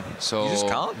usually. So you just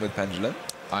can't with Pendulum.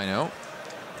 I know.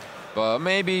 But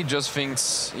maybe just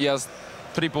thinks he has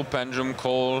triple Pendulum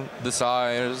Call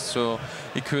Desires, so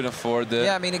he could afford it.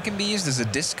 Yeah, I mean, it can be used as a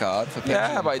discard for Pendulum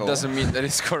Yeah, but Call. it doesn't mean that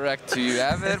it's correct to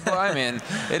have it. But I mean,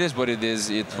 it is what it is.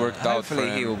 It worked out for him.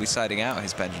 Hopefully he will be siding out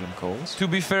his Pendulum Calls. To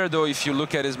be fair, though, if you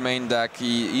look at his main deck,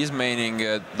 he is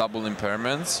maining double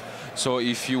Impairments. So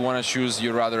if you want to choose,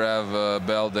 you'd rather have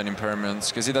Bell than Impairments,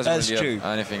 because he doesn't really have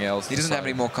anything else. He doesn't have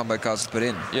any more combo cards to put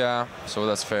in. Yeah, so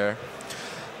that's fair.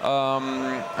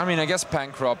 I mean, I guess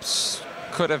Pancrops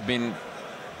could have been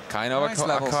kind of nice a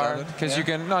card, because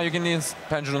yeah. you can use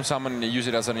Pendulum Summon and use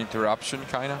it as an interruption,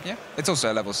 kind of. Yeah, it's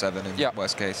also a level 7 in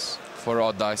worst case. For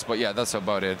odd dice, but yeah, that's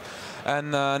about it.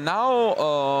 And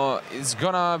now it's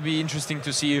gonna be interesting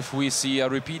to see if we see a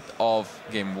repeat of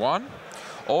game 1.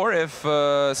 Or if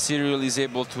Cyril is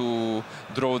able to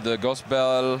draw the Ghost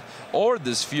Bell or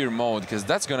the Sphere mode, because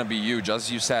that's going to be huge,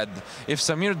 as you said. If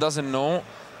Samir doesn't know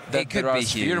that there are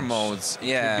Sphere modes,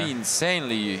 it could be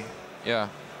insanely, yeah.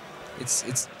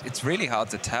 It's really hard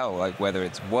to tell, like, whether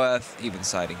it's worth even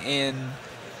siding in.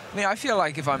 I mean, I feel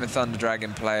like if I'm a Thunder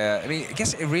Dragon player, I mean, I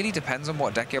guess it really depends on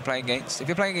what deck you're playing against. If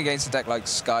you're playing against a deck like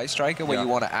Sky Striker, where you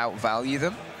want to outvalue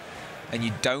them, and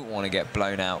you don't want to get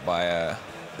blown out by a...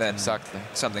 then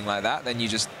something like that, then you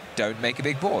just don't make a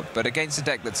big board. But against a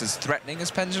deck that's as threatening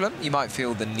as Pendulum, you might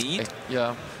feel the need.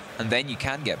 Yeah. And then you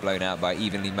can get blown out by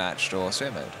evenly matched or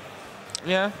Sphere mode.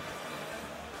 Yeah.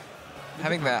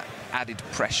 Having that added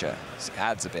pressure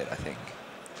adds a bit, I think.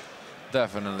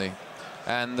 Definitely.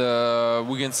 And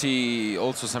we can see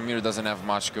also Samir doesn't have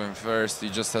much going first. He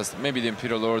just has maybe the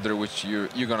Imperial Order, which you're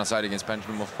going to side against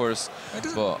Pendulum, of course.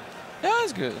 But yeah,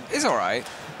 it's good. It's all right.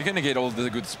 You're going to get all the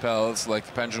good spells, like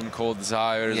Pendulum Call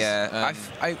Desires. Yeah,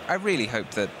 I really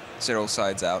hope that Cyril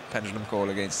sides out Pendulum Call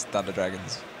against Thunder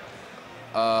Dragons.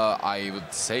 I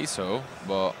would say so,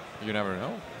 but you never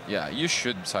know. Yeah, you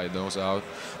should side those out.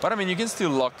 But I mean, you can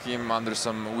still lock him under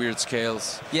some weird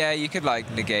scales. Yeah, you could like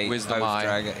negate Wisdom Oath Eye.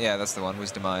 Dragon. Yeah, that's the one.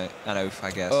 Wisdom Eye and Oath,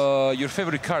 I guess. Your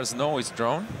favorite card, Snow, is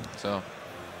drawn, so...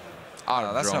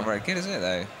 Oh, that's not very good, is it,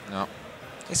 though? No.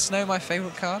 Is Snow my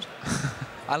favorite card?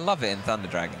 I love it in Thunder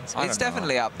Dragons. It's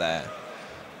definitely up there.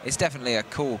 It's definitely a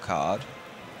cool card.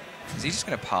 Is he just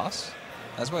going to pass?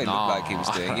 That's what it looked like he was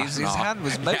doing. His hand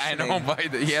was motioning. Yeah, I know, but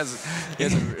he has a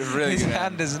really His good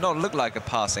hand does not look like a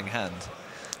passing hand.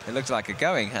 It looks like a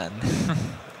going hand.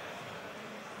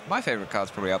 My favourite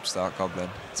card's probably Upstart Goblin.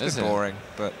 It's a bit boring,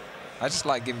 but I just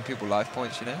like giving people life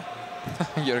points, you know?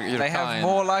 You're they have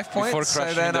more life points,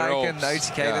 so then I can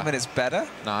OTK them and it's better.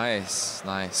 Nice,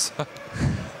 nice.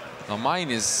 Now mine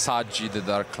is Saji the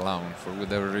Dark Clown for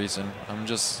whatever reason. I'm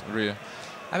just real.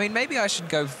 I mean, maybe I should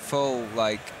go full,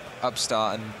 like,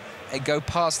 Upstart and go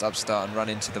past Upstart and run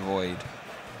into the Void.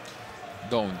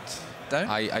 Don't. Don't?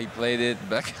 I played it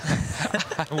back.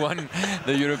 I won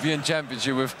the European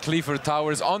Championship with Clifford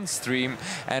Towers on stream,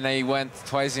 and I went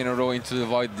twice in a row into the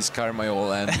Void, discard my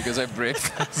whole end because I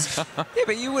bricked. Yeah,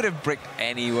 but you would have bricked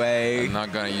anyway. I'm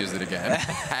not going to use it again,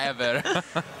 ever.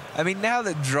 I mean, now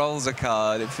that Droll's a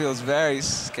card, it feels very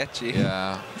sketchy.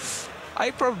 Yeah.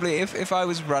 I probably, if I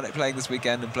was playing this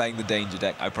weekend and playing the Danger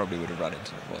deck, I probably would have run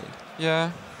into the Void.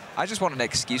 Yeah. I just want an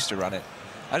excuse to run it.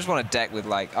 I just want a deck with,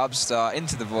 like, Upstart,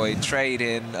 Into the Void, Trade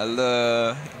In,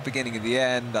 Allure, beginning of the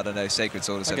end, I don't know, Sacred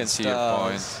Sword of 7 Stars. I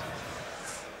can see your point.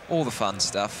 All the fun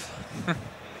stuff.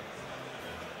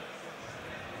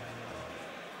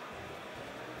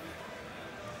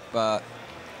 But,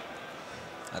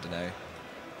 I don't know.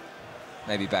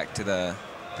 Maybe back to the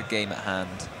game at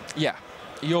hand. Yeah.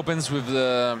 He opens with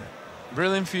the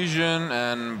Brilliant Fusion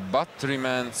and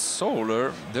Batteryman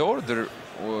Solar. The order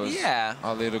was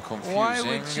a little confusing. Why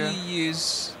would you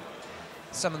use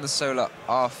Summon the Solar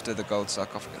after the Gold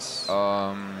Sarcophagus?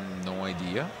 No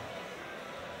idea.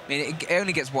 I mean, it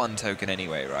only gets one token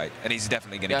anyway, right? And he's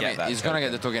definitely going to get that. He's going to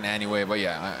get the token anyway, but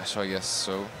yeah, so I guess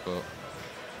so. But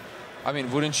I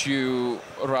mean, wouldn't you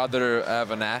rather have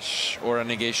an Ash or a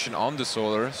negation on the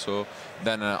Solar, so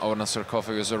than on a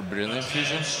Sarcophagus or Brilliant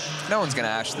Fusion? No one's going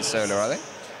to Ash the Solar, are they?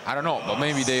 I don't know, but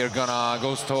maybe they are gonna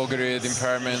Ghost Ogre it,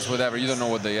 Impairments, whatever. You don't know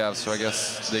what they have, so I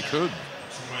guess they could.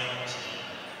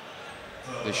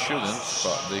 They shouldn't,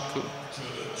 but they could.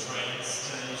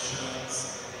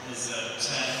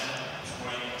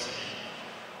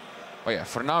 But yeah,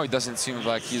 for now it doesn't seem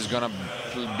like he's gonna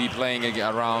be playing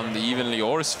around evenly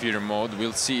or Sphere mode.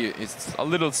 We'll see. It's a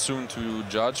little soon to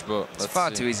judge, but it's far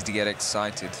too easy to get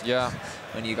excited. Yeah.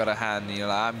 When you got a hand and you're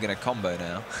like, I'm gonna combo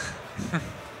now.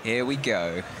 Here we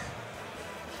go.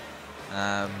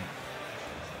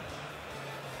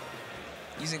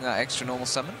 Using that extra normal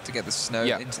summon to get the snow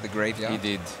into the graveyard. He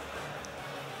did.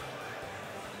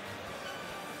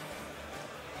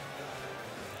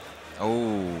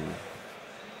 Oh,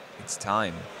 it's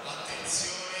time.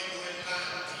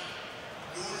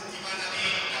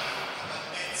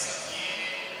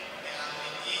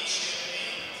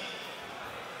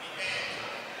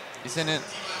 Isn't it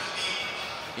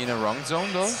in a wrong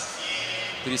zone, though?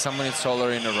 Did he summon it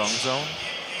Solar in a wrong zone?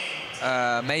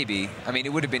 Maybe. I mean,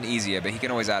 it would have been easier, but he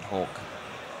can always add Hawk.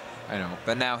 I know.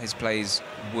 But now his plays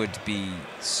would be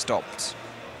stopped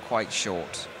quite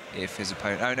short if his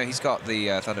opponent... Oh, no, he's got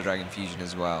the Thunder Dragon Fusion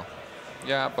as well.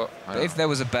 Yeah, but if there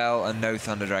was a Bell and no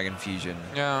Thunder Dragon Fusion,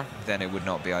 then it would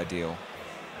not be ideal.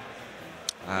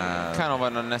 Kind of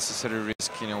an unnecessary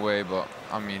risk in a way, but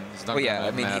I mean, it's not going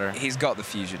to matter. He's got the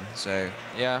Fusion, so...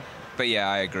 Yeah. But yeah,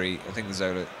 I agree. I think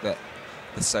the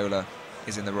Solar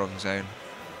is in the wrong zone.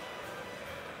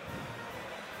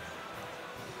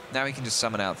 Now he can just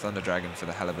summon out Thunder Dragon for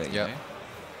the hell of it, you know?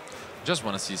 Just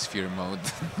want to see Sphere mode.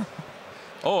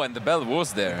 Oh, and the Bell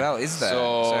was there. The Bell is there.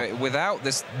 So without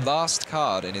this last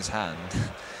card in his hand,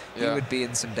 he would be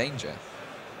in some danger.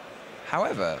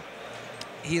 However,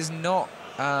 he has not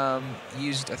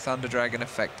used a Thunder Dragon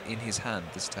effect in his hand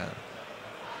this turn.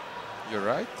 You're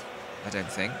right. I don't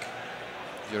think.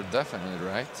 You're definitely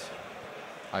right.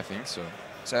 I think so.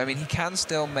 So, I mean, he can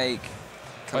still make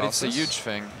Colossus. But it's a huge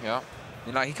thing, yeah.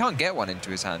 You know, he can't get one into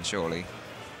his hand, surely.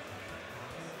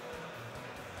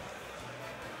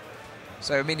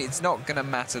 So, I mean, it's not going to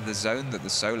matter the zone that the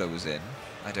Solar was in,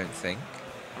 I don't think.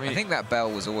 I think that Bell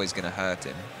was always going to hurt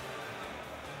him.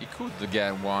 He could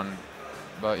get one,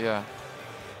 but yeah.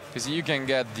 Because you can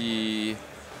get the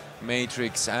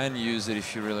Matrix and use it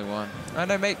if you really want. I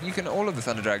know, mate, you can... All of the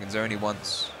Thunder Dragons are only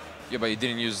once. Yeah, but you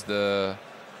didn't use the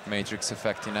Matrix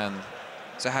effect in hand.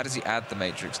 So how does he add the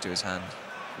Matrix to his hand?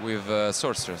 With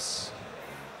Sorceress.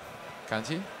 Can't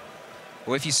he?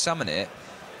 Well, if you summon it,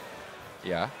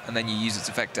 and then you use its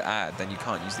effect to add, then you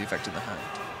can't use the effect in the hand.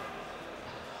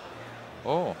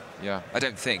 Oh, yeah. I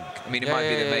don't think. I mean, it might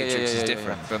be the Matrix is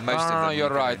different, but most of them... No, you're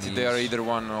right. They are either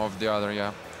one or the other,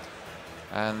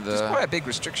 And it's quite a big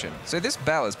restriction. So this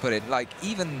Bell has put it, like,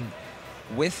 even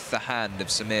with the hand of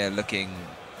Samir looking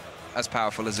as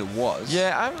powerful as it was...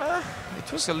 Yeah,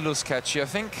 it was a little sketchy. I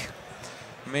think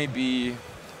maybe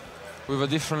with a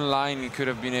different line, he could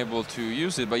have been able to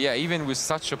use it. But yeah, even with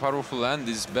such a powerful hand,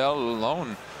 this Bell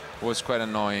alone was quite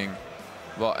annoying.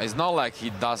 Well, it's not like he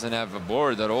doesn't have a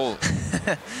board at all.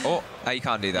 Oh, you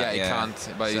can't do that. Yeah, he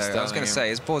can't. But he's I was going to say,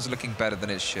 his board's looking better than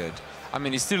it should. I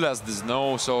mean, he still has the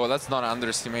snow, so let's not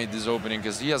underestimate this opening,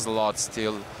 because he has a lot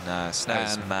still. Nah,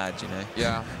 snow's mad, you know.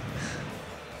 Yeah.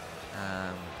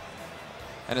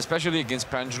 And especially against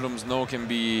Pendulum, snow can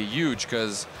be huge,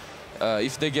 because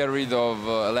if they get rid of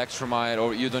Electromite,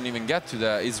 or you don't even get to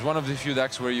that, it's one of the few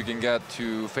decks where you can get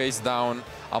to face down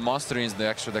a monster in the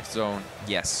extra deck zone.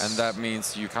 Yes. And that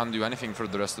means you can't do anything for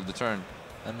the rest of the turn.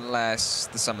 Unless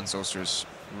the Summon Sorceress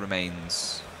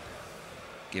remains,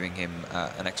 giving him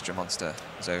an extra monster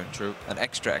zone. True. An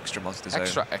extra monster zone.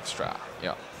 Extra,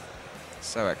 yeah.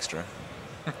 So extra.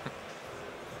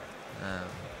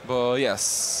 But yes,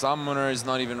 Summoner is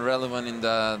not even relevant in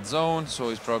that zone, so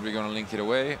he's probably going to link it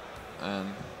away.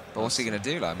 And but what's he going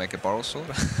to do? Like make a Boral Sword?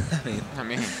 I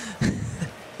mean,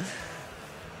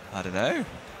 I don't know.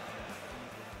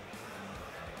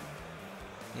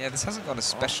 Yeah, this hasn't gone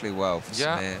especially well for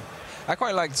Samir. I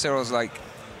quite liked Cyril's, like,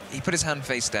 he put his hand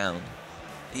face down.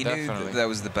 He knew that there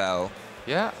was the bell.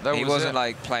 Yeah, that was He wasn't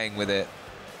like playing with it.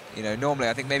 You know, normally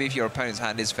I think maybe if your opponent's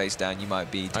hand is face down, you might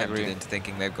be tempted into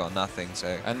thinking they've got nothing.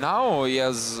 So. And now he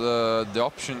has the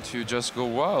option to just go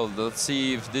wild. Let's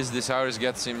see if this Desires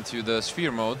gets him to the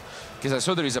Sphere mode, because I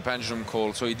saw there is a Pendulum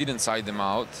Call, so he didn't side them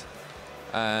out.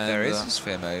 And there is a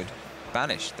Sphere mode.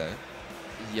 Banished though.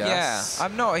 Yes. Yeah,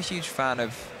 I'm not a huge fan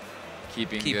of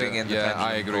keeping in the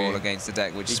Pendulum Call against the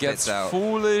deck, which spits out. He gets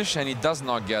Foolish, and he does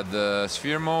not get the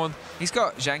Sphere mode. He's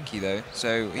got Janky though,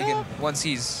 so he can, once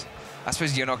he's. I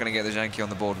suppose you're not going to get the Janky on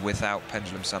the board without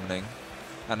Pendulum Summoning.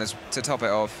 And as, to top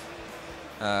it off,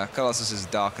 Colossus is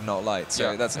dark and not light,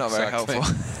 so that's not very helpful.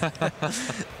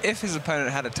 If his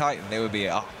opponent had a Titan, it would be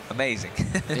amazing.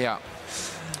 Yeah.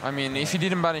 I mean, if he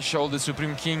didn't banish all the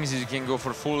Supreme Kings, he can go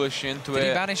for Foolish into it. Did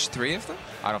he banish 3 of them?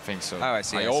 I don't think so. Oh, I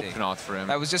see. I hope not for him.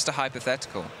 That was just a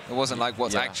hypothetical. It wasn't like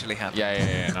what's actually happening.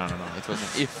 Yeah. No. It was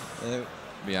an if.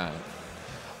 Yeah.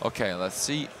 Okay, let's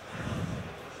see.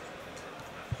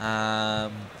 Yeah,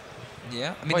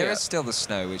 I mean, there is still the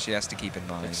snow, which he has to keep in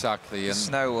mind. Exactly. The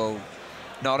snow will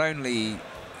not only,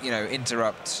 you know,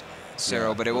 interrupt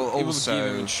Cyril, but it will also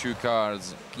give him 2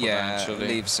 cards. Yeah,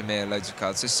 leave Samir loads of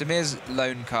cards. So Samir's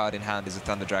lone card in hand is a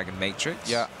Thunder Dragon Matrix.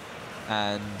 Yeah.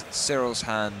 And Cyril's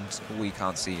hand, we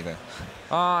can't see either.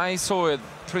 I saw it.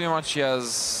 Pretty much he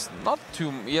has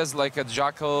he has like a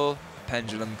Jackal,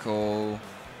 Pendulum Call.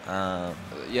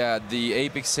 Yeah, the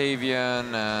Apex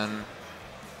Avian, and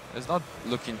it's not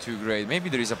looking too great. Maybe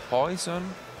there is a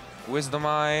Poison, Wisdom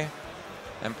Eye,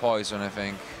 and Poison, I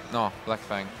think. No, Black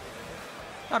Fang.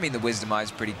 I mean, the Wisdom Eye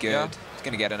is pretty good. Yeah. He's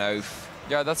going to get an Oath.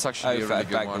 Yeah, that's actually a really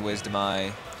good back one. The Wisdom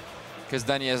Eye. Because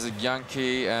then he has a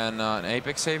Yankee and an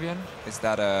Apex Avian. Is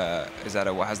that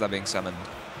what has that being summoned?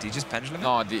 Did he just Pendulum it?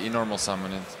 No, the normal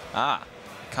summon it. Ah,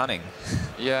 cunning.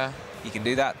 Yeah. You can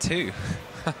do that too.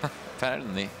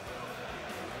 Apparently.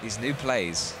 These new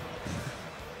plays.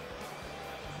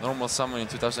 Normal summon in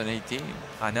 2018.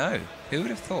 I know. Who would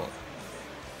have thought?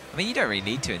 I mean, you don't really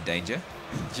need to endanger.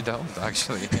 You don't,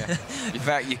 actually. Yeah. In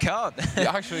fact, you can't. You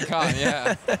actually can't,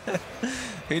 yeah.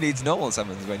 Who needs normal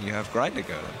summons when you have Grinder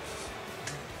going?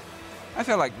 I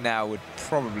feel like now would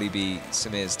probably be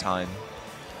Samir's time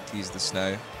to use the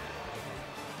snow.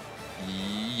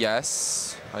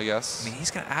 Yes, I guess. I mean, he's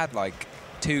going to add like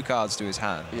 2 cards to his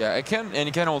hand. Yeah, it can, and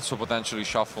he can also potentially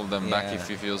shuffle them back if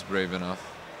he feels brave enough.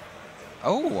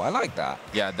 Oh, I like that.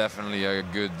 Yeah, definitely a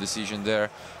good decision there,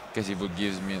 because it would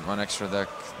give me 1 extra deck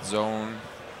zone.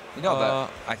 You know that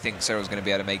I think Cyril's going to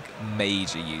be able to make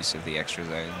major use of the extra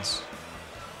zones.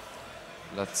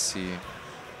 Let's see.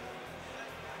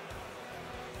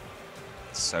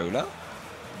 Solar?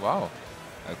 Wow.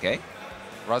 Okay.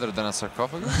 Rather than a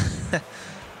sarcophagus?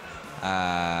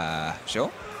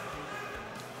 Sure.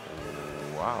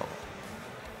 Wow.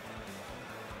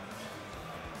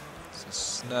 So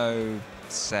snow,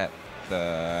 set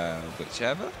the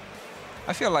whichever.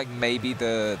 I feel like maybe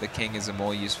the king is a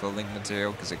more useful link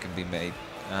material because it can be made.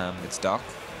 It's dark.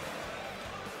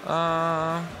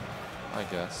 I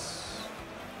guess.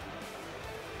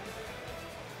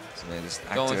 So they just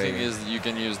the only thing is you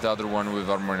can use the other one with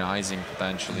harmonizing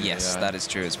potentially. Yes, that is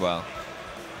true as well.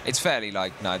 It's fairly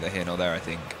like neither here nor there, I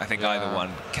think. I think either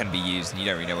one can be used, and you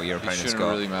don't really know what your opponent's got. It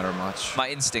shouldn't really matter much. My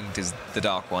instinct is the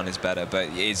dark one is better, but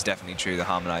it is definitely true the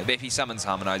harmonize. But if he summons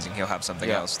harmonizing, he'll have something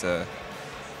else to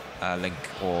link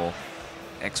or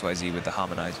XYZ with the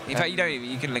harmonizing. In fact,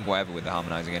 you can link whatever with the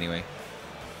harmonizing anyway.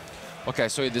 Okay,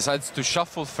 so he decides to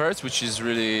shuffle first, which is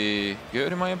really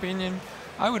good in my opinion.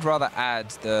 I would rather add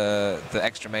the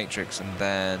extra matrix and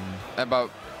then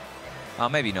Oh,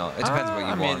 maybe not. It depends what you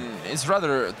want. I mean, it's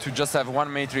rather to just have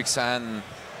one matrix and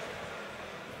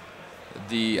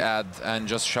the add and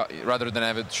just rather than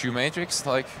have it 2 matrix.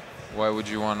 Like, why would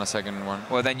you want a second one?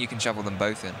 Well, then you can shuffle them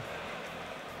both in.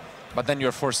 But then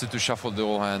you're forced to shuffle the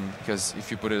whole hand because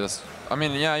if you put it as, I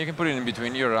mean, yeah, you can put it in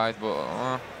between. You're right, but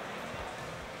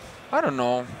I don't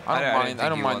know. I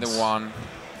don't mind the 1.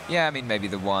 Yeah, I mean maybe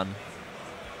the 1.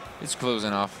 It's close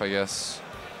enough, I guess.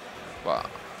 But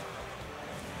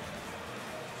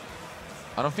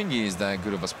I don't think he is that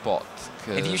good of a spot.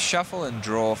 If you shuffle and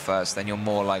draw first, then you're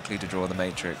more likely to draw the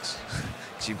matrix.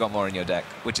 Because you've got more in your deck,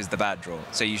 which is the bad draw.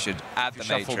 So you should add the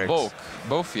matrix. Shuffle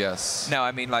both, yes. No,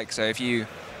 I mean like, so if you,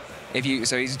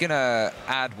 so he's gonna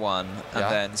add 1, and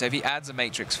then, so if he adds a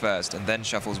matrix first and then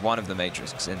shuffles one of the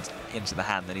matrices into the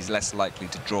hand, then he's less likely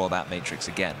to draw that matrix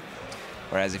again.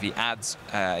 Whereas if he adds,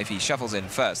 if he shuffles in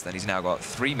first, then he's now got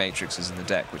 3 matrices in the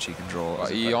deck which he can draw.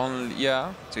 So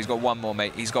he's got one more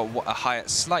he's got a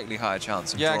slightly higher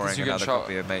chance of drawing another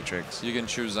copy of matrix. You can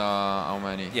choose how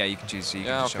many. Yeah, you can choose. So you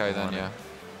yeah, can okay then. Yeah.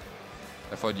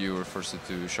 I thought you were forced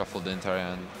to shuffle the entire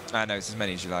hand. No, it's as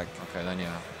many as you like. Okay then,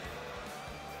 yeah.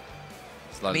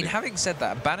 I mean, having said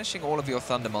that, banishing all of your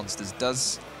Thunder monsters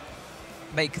does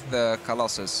make the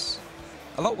Colossus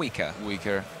a lot weaker.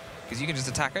 Because you can just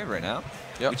attack over it now.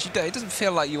 Yep. Which it doesn't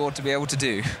feel like you ought to be able to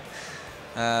do.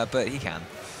 But he can.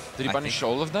 Did he banish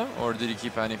all of them, or did he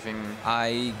keep anything?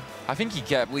 I think he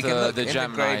kept we can look the in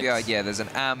Gem the graveyard. Knight. Yeah, there's an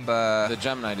Amber. The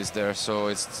Gem Knight is there, so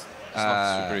it's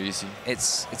not super easy.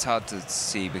 It's hard to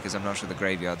see because I'm not sure the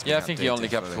graveyard's I think he only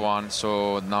kept fully. 1,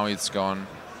 so now it's gone.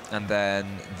 And then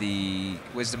the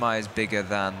Wisdom Eye is bigger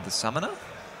than the Summoner?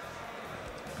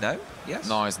 No? Yes?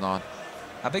 No, it's not.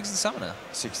 How big's the Summoner?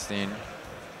 16.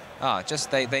 Ah,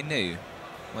 just they knew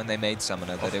when they made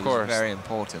Summoner that it was very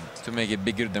important. To make it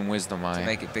bigger than Wisdom Eye. To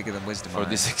make it bigger than Wisdom Eye. For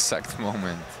this exact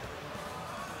moment.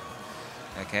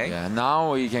 Okay. Yeah,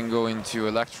 now he can go into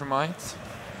Electromite.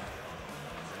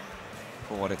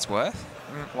 For what it's worth?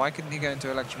 Why couldn't he go into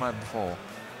Electromite before?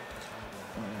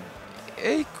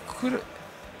 He could...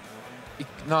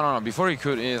 No. Before he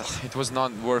could, it was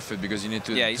not worth it because you need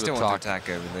to. Yeah, you still want to attack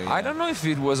over there. I don't know if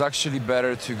it was actually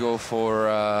better to go for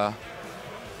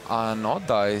an odd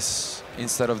dice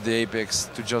instead of the Apex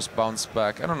to just bounce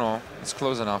back. I don't know. It's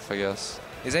close enough, I guess.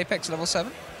 Is Apex level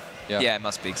 7? Yeah. Yeah, it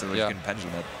must be because otherwise you couldn't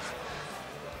pendulum it.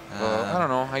 I don't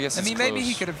know. I guess. I mean, maybe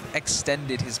he could have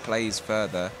extended his plays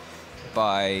further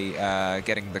by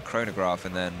getting the chronograph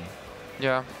and then.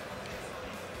 Yeah.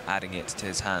 Adding it to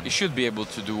his hand. He should be able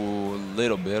to do a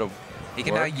little bit of He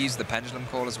can now use the Pendulum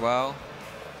Call as well.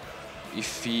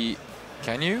 If he...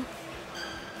 Can you?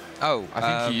 Oh. I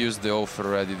think he used the oath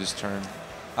already this turn.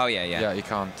 Oh, yeah. Yeah, he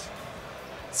can't.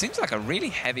 It seems like a really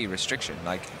heavy restriction.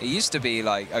 Like, it used to be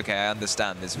like, okay, I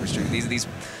understand this restriction. These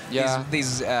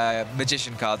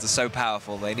Magician cards are so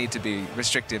powerful, they need to be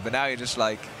restricted. But now you're just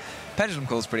like, Pendulum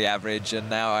Call's pretty average, and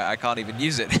now I can't even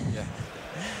use it.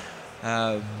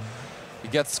 Yeah. He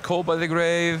gets called by the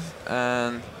grave,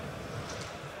 and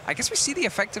I guess we see the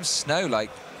effect of Snow.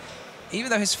 Like, even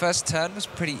though his first turn was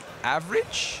pretty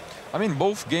average. I mean,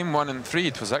 both game 1 and 3,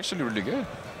 it was actually really good.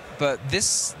 But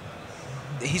this,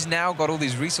 he's now got all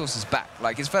these resources back.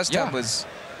 Like, his first turn was,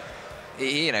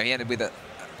 you know, he ended with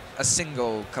a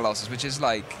single Colossus, which is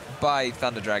like, by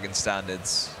Thunder Dragon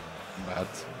standards, bad.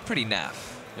 Pretty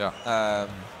naff. Yeah.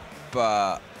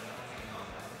 But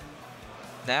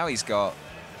now he's got.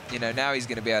 You know, now he's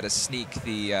going to be able to sneak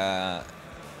the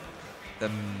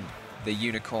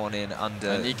unicorn in under.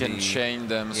 And he can chain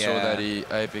them so that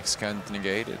Apex can't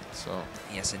negate it. So.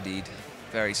 Yes, indeed,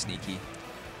 very sneaky.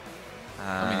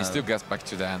 I mean, he still gets back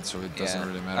to the end, so it doesn't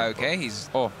really matter. Okay, he's.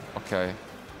 Oh, okay.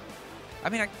 I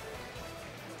mean,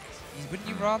 wouldn't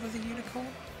you rather the unicorn?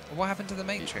 Or what happened to the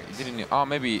Matrix? He didn't. Oh,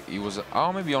 maybe he was.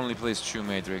 Oh, maybe he only plays 2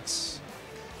 Matrix.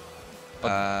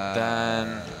 But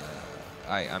then.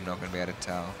 I'm not going to be able to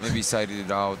tell. Maybe he sided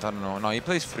it out. I don't know. No, he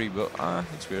plays 3, but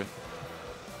it's weird.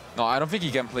 No, I don't think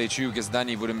he can play 2 because then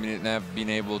he wouldn't have been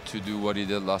able to do what he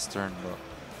did last turn. But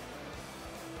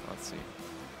let's see.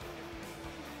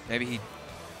 Maybe he.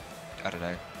 I don't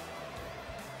know.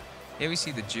 Here we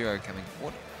see the duo coming.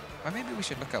 What? Well, maybe we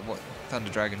should look at what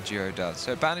Thunder Dragon duo does.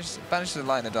 So it banishes the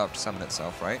light and the dark to summon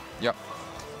itself, right? Yep.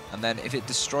 And then if it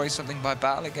destroys something by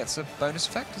battle, it gets a bonus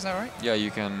effect. Is that right? Yeah,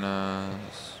 you can.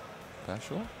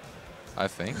 Special, I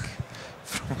think,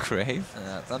 from Grave.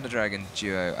 Thunder Dragon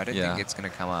duo. I don't think it's going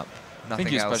to come up. Nothing I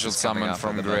think you else special summon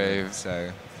from Grave. Moment,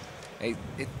 so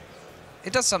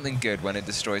it does something good when it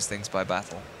destroys things by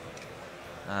battle.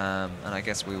 And I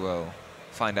guess we will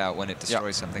find out when it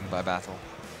destroys something by battle.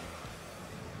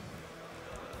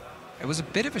 It was a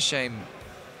bit of a shame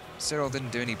Cyril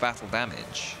didn't do any battle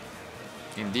damage.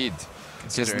 Indeed.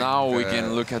 Because now we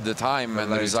can look at the time,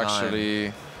 and there is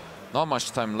actually not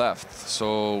much time left.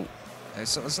 So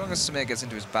as long as Samir gets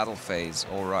into his battle phase,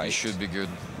 all right. He should be good.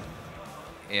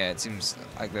 Yeah, it seems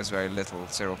like there's very little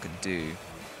Cyril can do.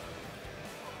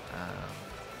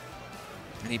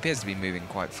 And he appears to be moving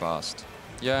quite fast.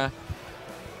 Yeah.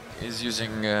 He's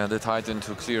using the Titan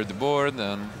to clear the board,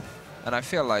 and I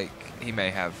feel like he may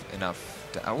have enough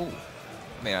to... Oh,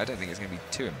 I mean, I don't think it's going to be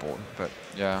too important, but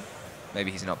yeah, maybe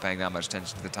he's not paying that much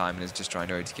attention to the time and is just trying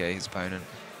to OTK his opponent.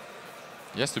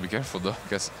 He has to be careful, though,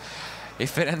 because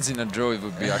if it ends in a draw, it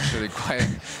would be actually quite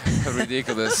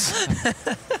ridiculous.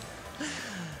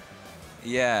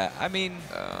 Yeah, I mean...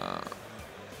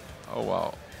 oh,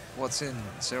 wow. What's in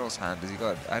Cyril's hand? Has he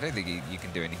got... I don't think you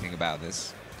can do anything about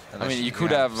this. I mean, you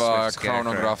could have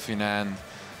Chronograph in hand,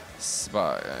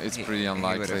 but it's pretty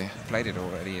unlikely. He would have played it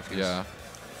already if he was... Yeah.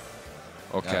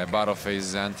 Okay, battle phase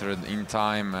is entered in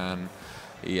time, and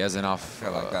he has enough. I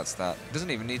feel like that's that. Doesn't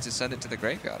even need to send it to the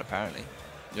graveyard, apparently.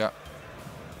 Yeah.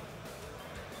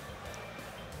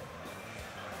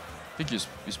 I think you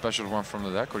special one from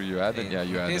the deck, or you added? Yeah,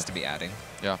 you added. Appears to be adding.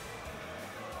 Yeah.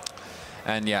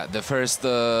 And yeah, the first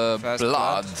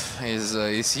blood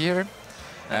is here.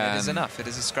 And it is enough. It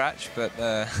is a scratch, but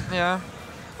yeah,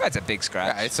 well, it's a big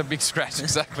scratch. Yeah, it's a big scratch.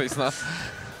 Exactly, it's not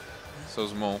so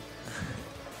small.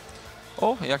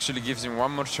 Oh, he actually gives him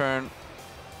one more turn,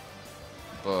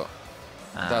 but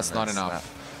that's not enough.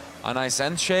 A nice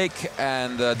handshake,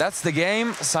 and that's the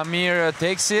game. Samir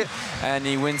takes it, and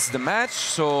he wins the match.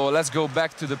 So let's go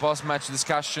back to the post-match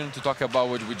discussion to talk about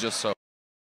what we just saw.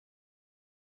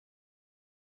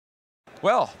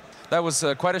 Well, that was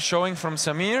quite a showing from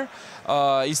Samir.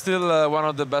 He's still one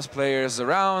of the best players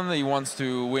around. He wants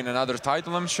to win another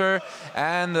title, I'm sure.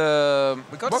 And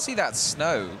we got to see that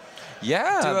snow.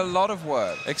 Yeah. Do a lot of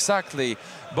work. Exactly.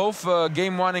 Both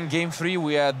Game 1 and Game 3,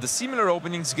 we had the similar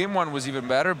openings. Game 1 was even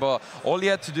better, but all he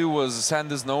had to do was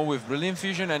sand the snow with Brilliant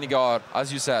Fusion, and he got,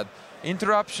 as you said,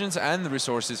 interruptions and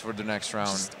resources for the next round.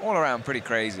 Just all around pretty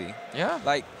crazy. Yeah.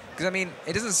 Like, because, I mean,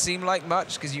 it doesn't seem like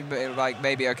much, because you like,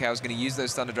 maybe, okay, I was going to use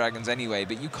those Thunder Dragons anyway,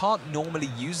 but you can't normally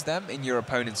use them in your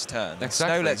opponent's turn.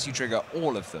 Exactly. Snow lets you trigger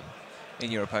all of them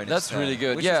in your opponent's turn. That's really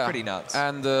good, which yeah. is pretty nuts.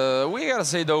 And we gotta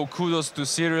say, though, kudos to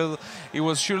Cyril. He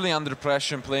was surely under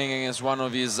pressure playing against one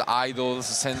of his idols,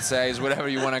 senseis, whatever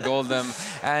you want to call them.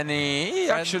 And he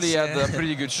actually had a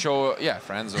pretty good show. Yeah,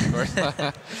 friends, of course.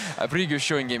 A pretty good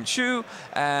show in Game 2.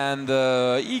 And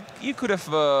he could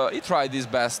have, he tried his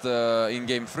best in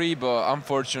Game 3, but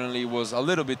unfortunately it was a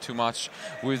little bit too much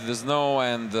with the snow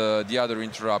and the other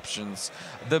interruptions.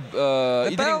 The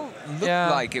bell looked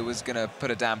like it was going to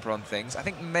put a damper on things. I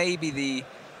think maybe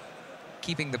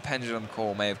keeping the pendulum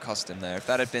core may have cost him there. If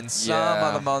that had been some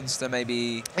other monster,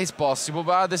 maybe... It's possible,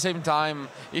 but at the same time,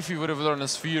 if he would have learned a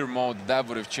sphere mode, that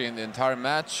would have changed the entire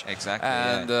match. Exactly,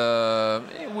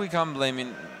 and we can't blame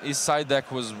him. His side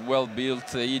deck was well built.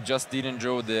 He just didn't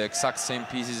draw the exact same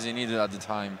pieces he needed at the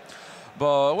time.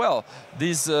 But, well,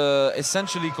 this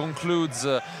essentially concludes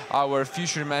our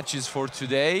future matches for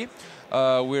today.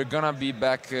 We're gonna be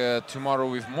back tomorrow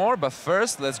with more, but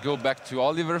first let's go back to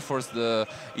Oliver for the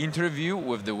interview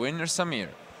with the winner, Samir.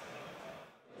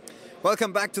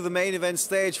 Welcome back to the main event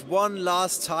stage, one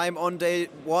last time on day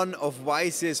one of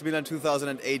YCS Milan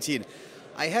 2018.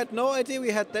 I had no idea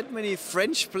we had that many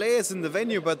French players in the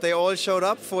venue, but they all showed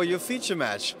up for your feature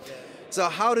match. So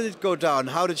how did it go down?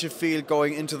 How did you feel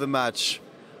going into the match?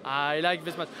 I like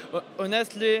this match.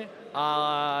 Honestly,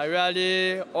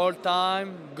 really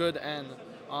all-time good end.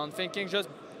 I'm thinking just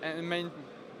main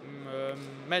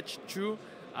match 2,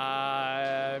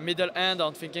 middle end.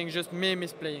 I'm thinking just me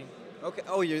misplaying. Okay.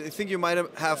 Oh, you think you might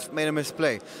have made a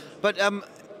misplay, but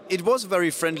it was a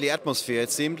very friendly atmosphere.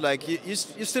 It seemed like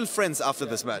you're still friends after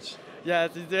this match. Yeah,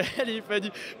 it's really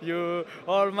funny. You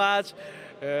all match,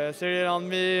 Cyril and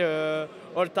me,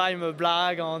 all time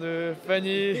blag and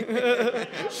funny.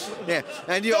 Yeah,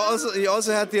 and you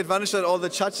also had the advantage that all the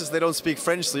judges, they don't speak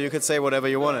French, so you could say whatever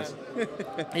you wanted.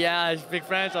 Yeah, I speak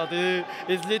French, and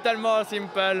it's little more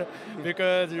simple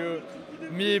because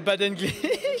me bad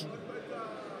English.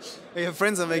 Your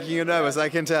friends are making you nervous, I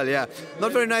can tell, yeah.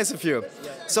 Not very nice of you.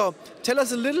 So, tell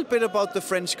us a little bit about the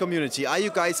French community. Are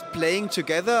you guys playing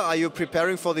together? Are you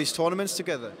preparing for these tournaments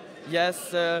together?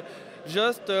 Yes,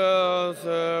 just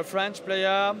the French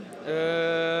player,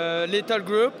 little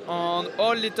group, and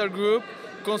all little group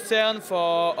concerned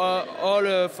for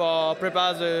for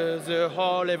prepare the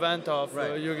whole event of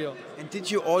Yu-Gi-Oh! And did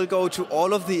you all go to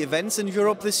all of the events in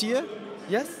Europe this year?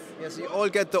 Yes. Yes, you all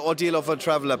get the ordeal of a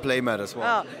traveler playmat as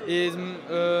well. Is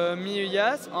me,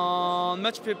 yes, and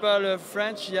much people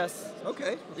French, yes.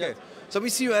 Okay. Yeah. So we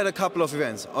see you at a couple of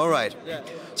events. All right. Yeah.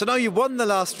 So now you won the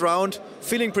last round,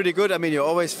 feeling pretty good. I mean, you're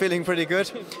always feeling pretty good.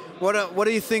 What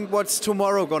do you think? What's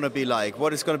tomorrow going to be like?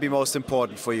 What is going to be most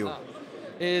important for you?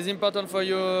 Is important for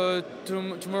you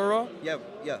tomorrow? Yeah,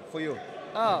 for you.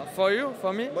 For you,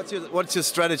 for me? What's your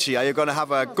strategy? Are you going to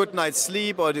have a good night's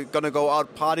sleep, or are you going to go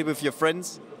out party with your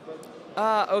friends?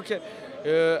 Okay.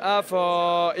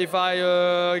 For if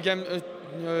I game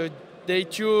day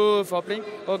 2 for playing.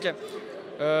 Okay.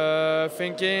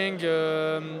 Thinking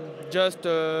just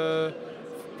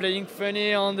playing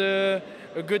funny and a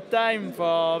good time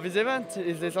for this event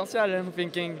is essential. I'm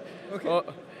thinking. Okay.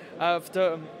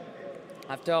 After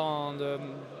and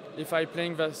if I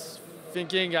playing this,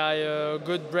 thinking I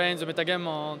good brain the metagame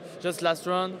on just last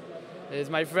round is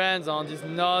my friends and is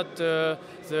not the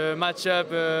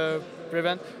matchup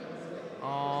prevent.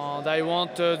 And I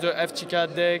want the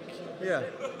FTK deck. Yeah.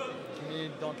 Me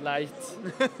don't like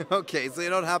it. Okay, so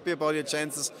you're not happy about your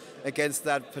chances against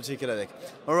that particular deck.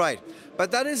 All right,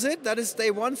 but that is it. That is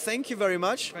day 1. Thank you very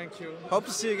much. Thank you. Hope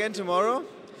to see you again tomorrow.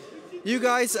 You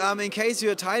guys, in case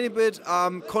you're a tiny bit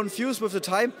confused with the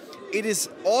time, it is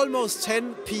almost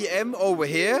 10 p.m. over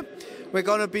here. We're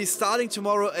going to be starting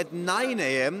tomorrow at 9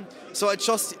 a.m. So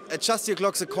adjust your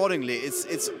clocks accordingly.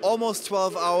 It's almost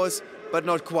 12 hours, but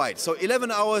not quite. So 11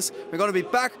 hours, we're going to be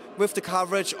back with the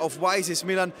coverage of YCS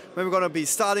Milan, where we're going to be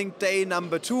starting day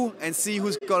number 2 and see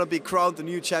who's going to be crowned the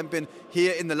new champion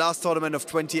here in the last tournament of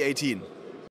 2018.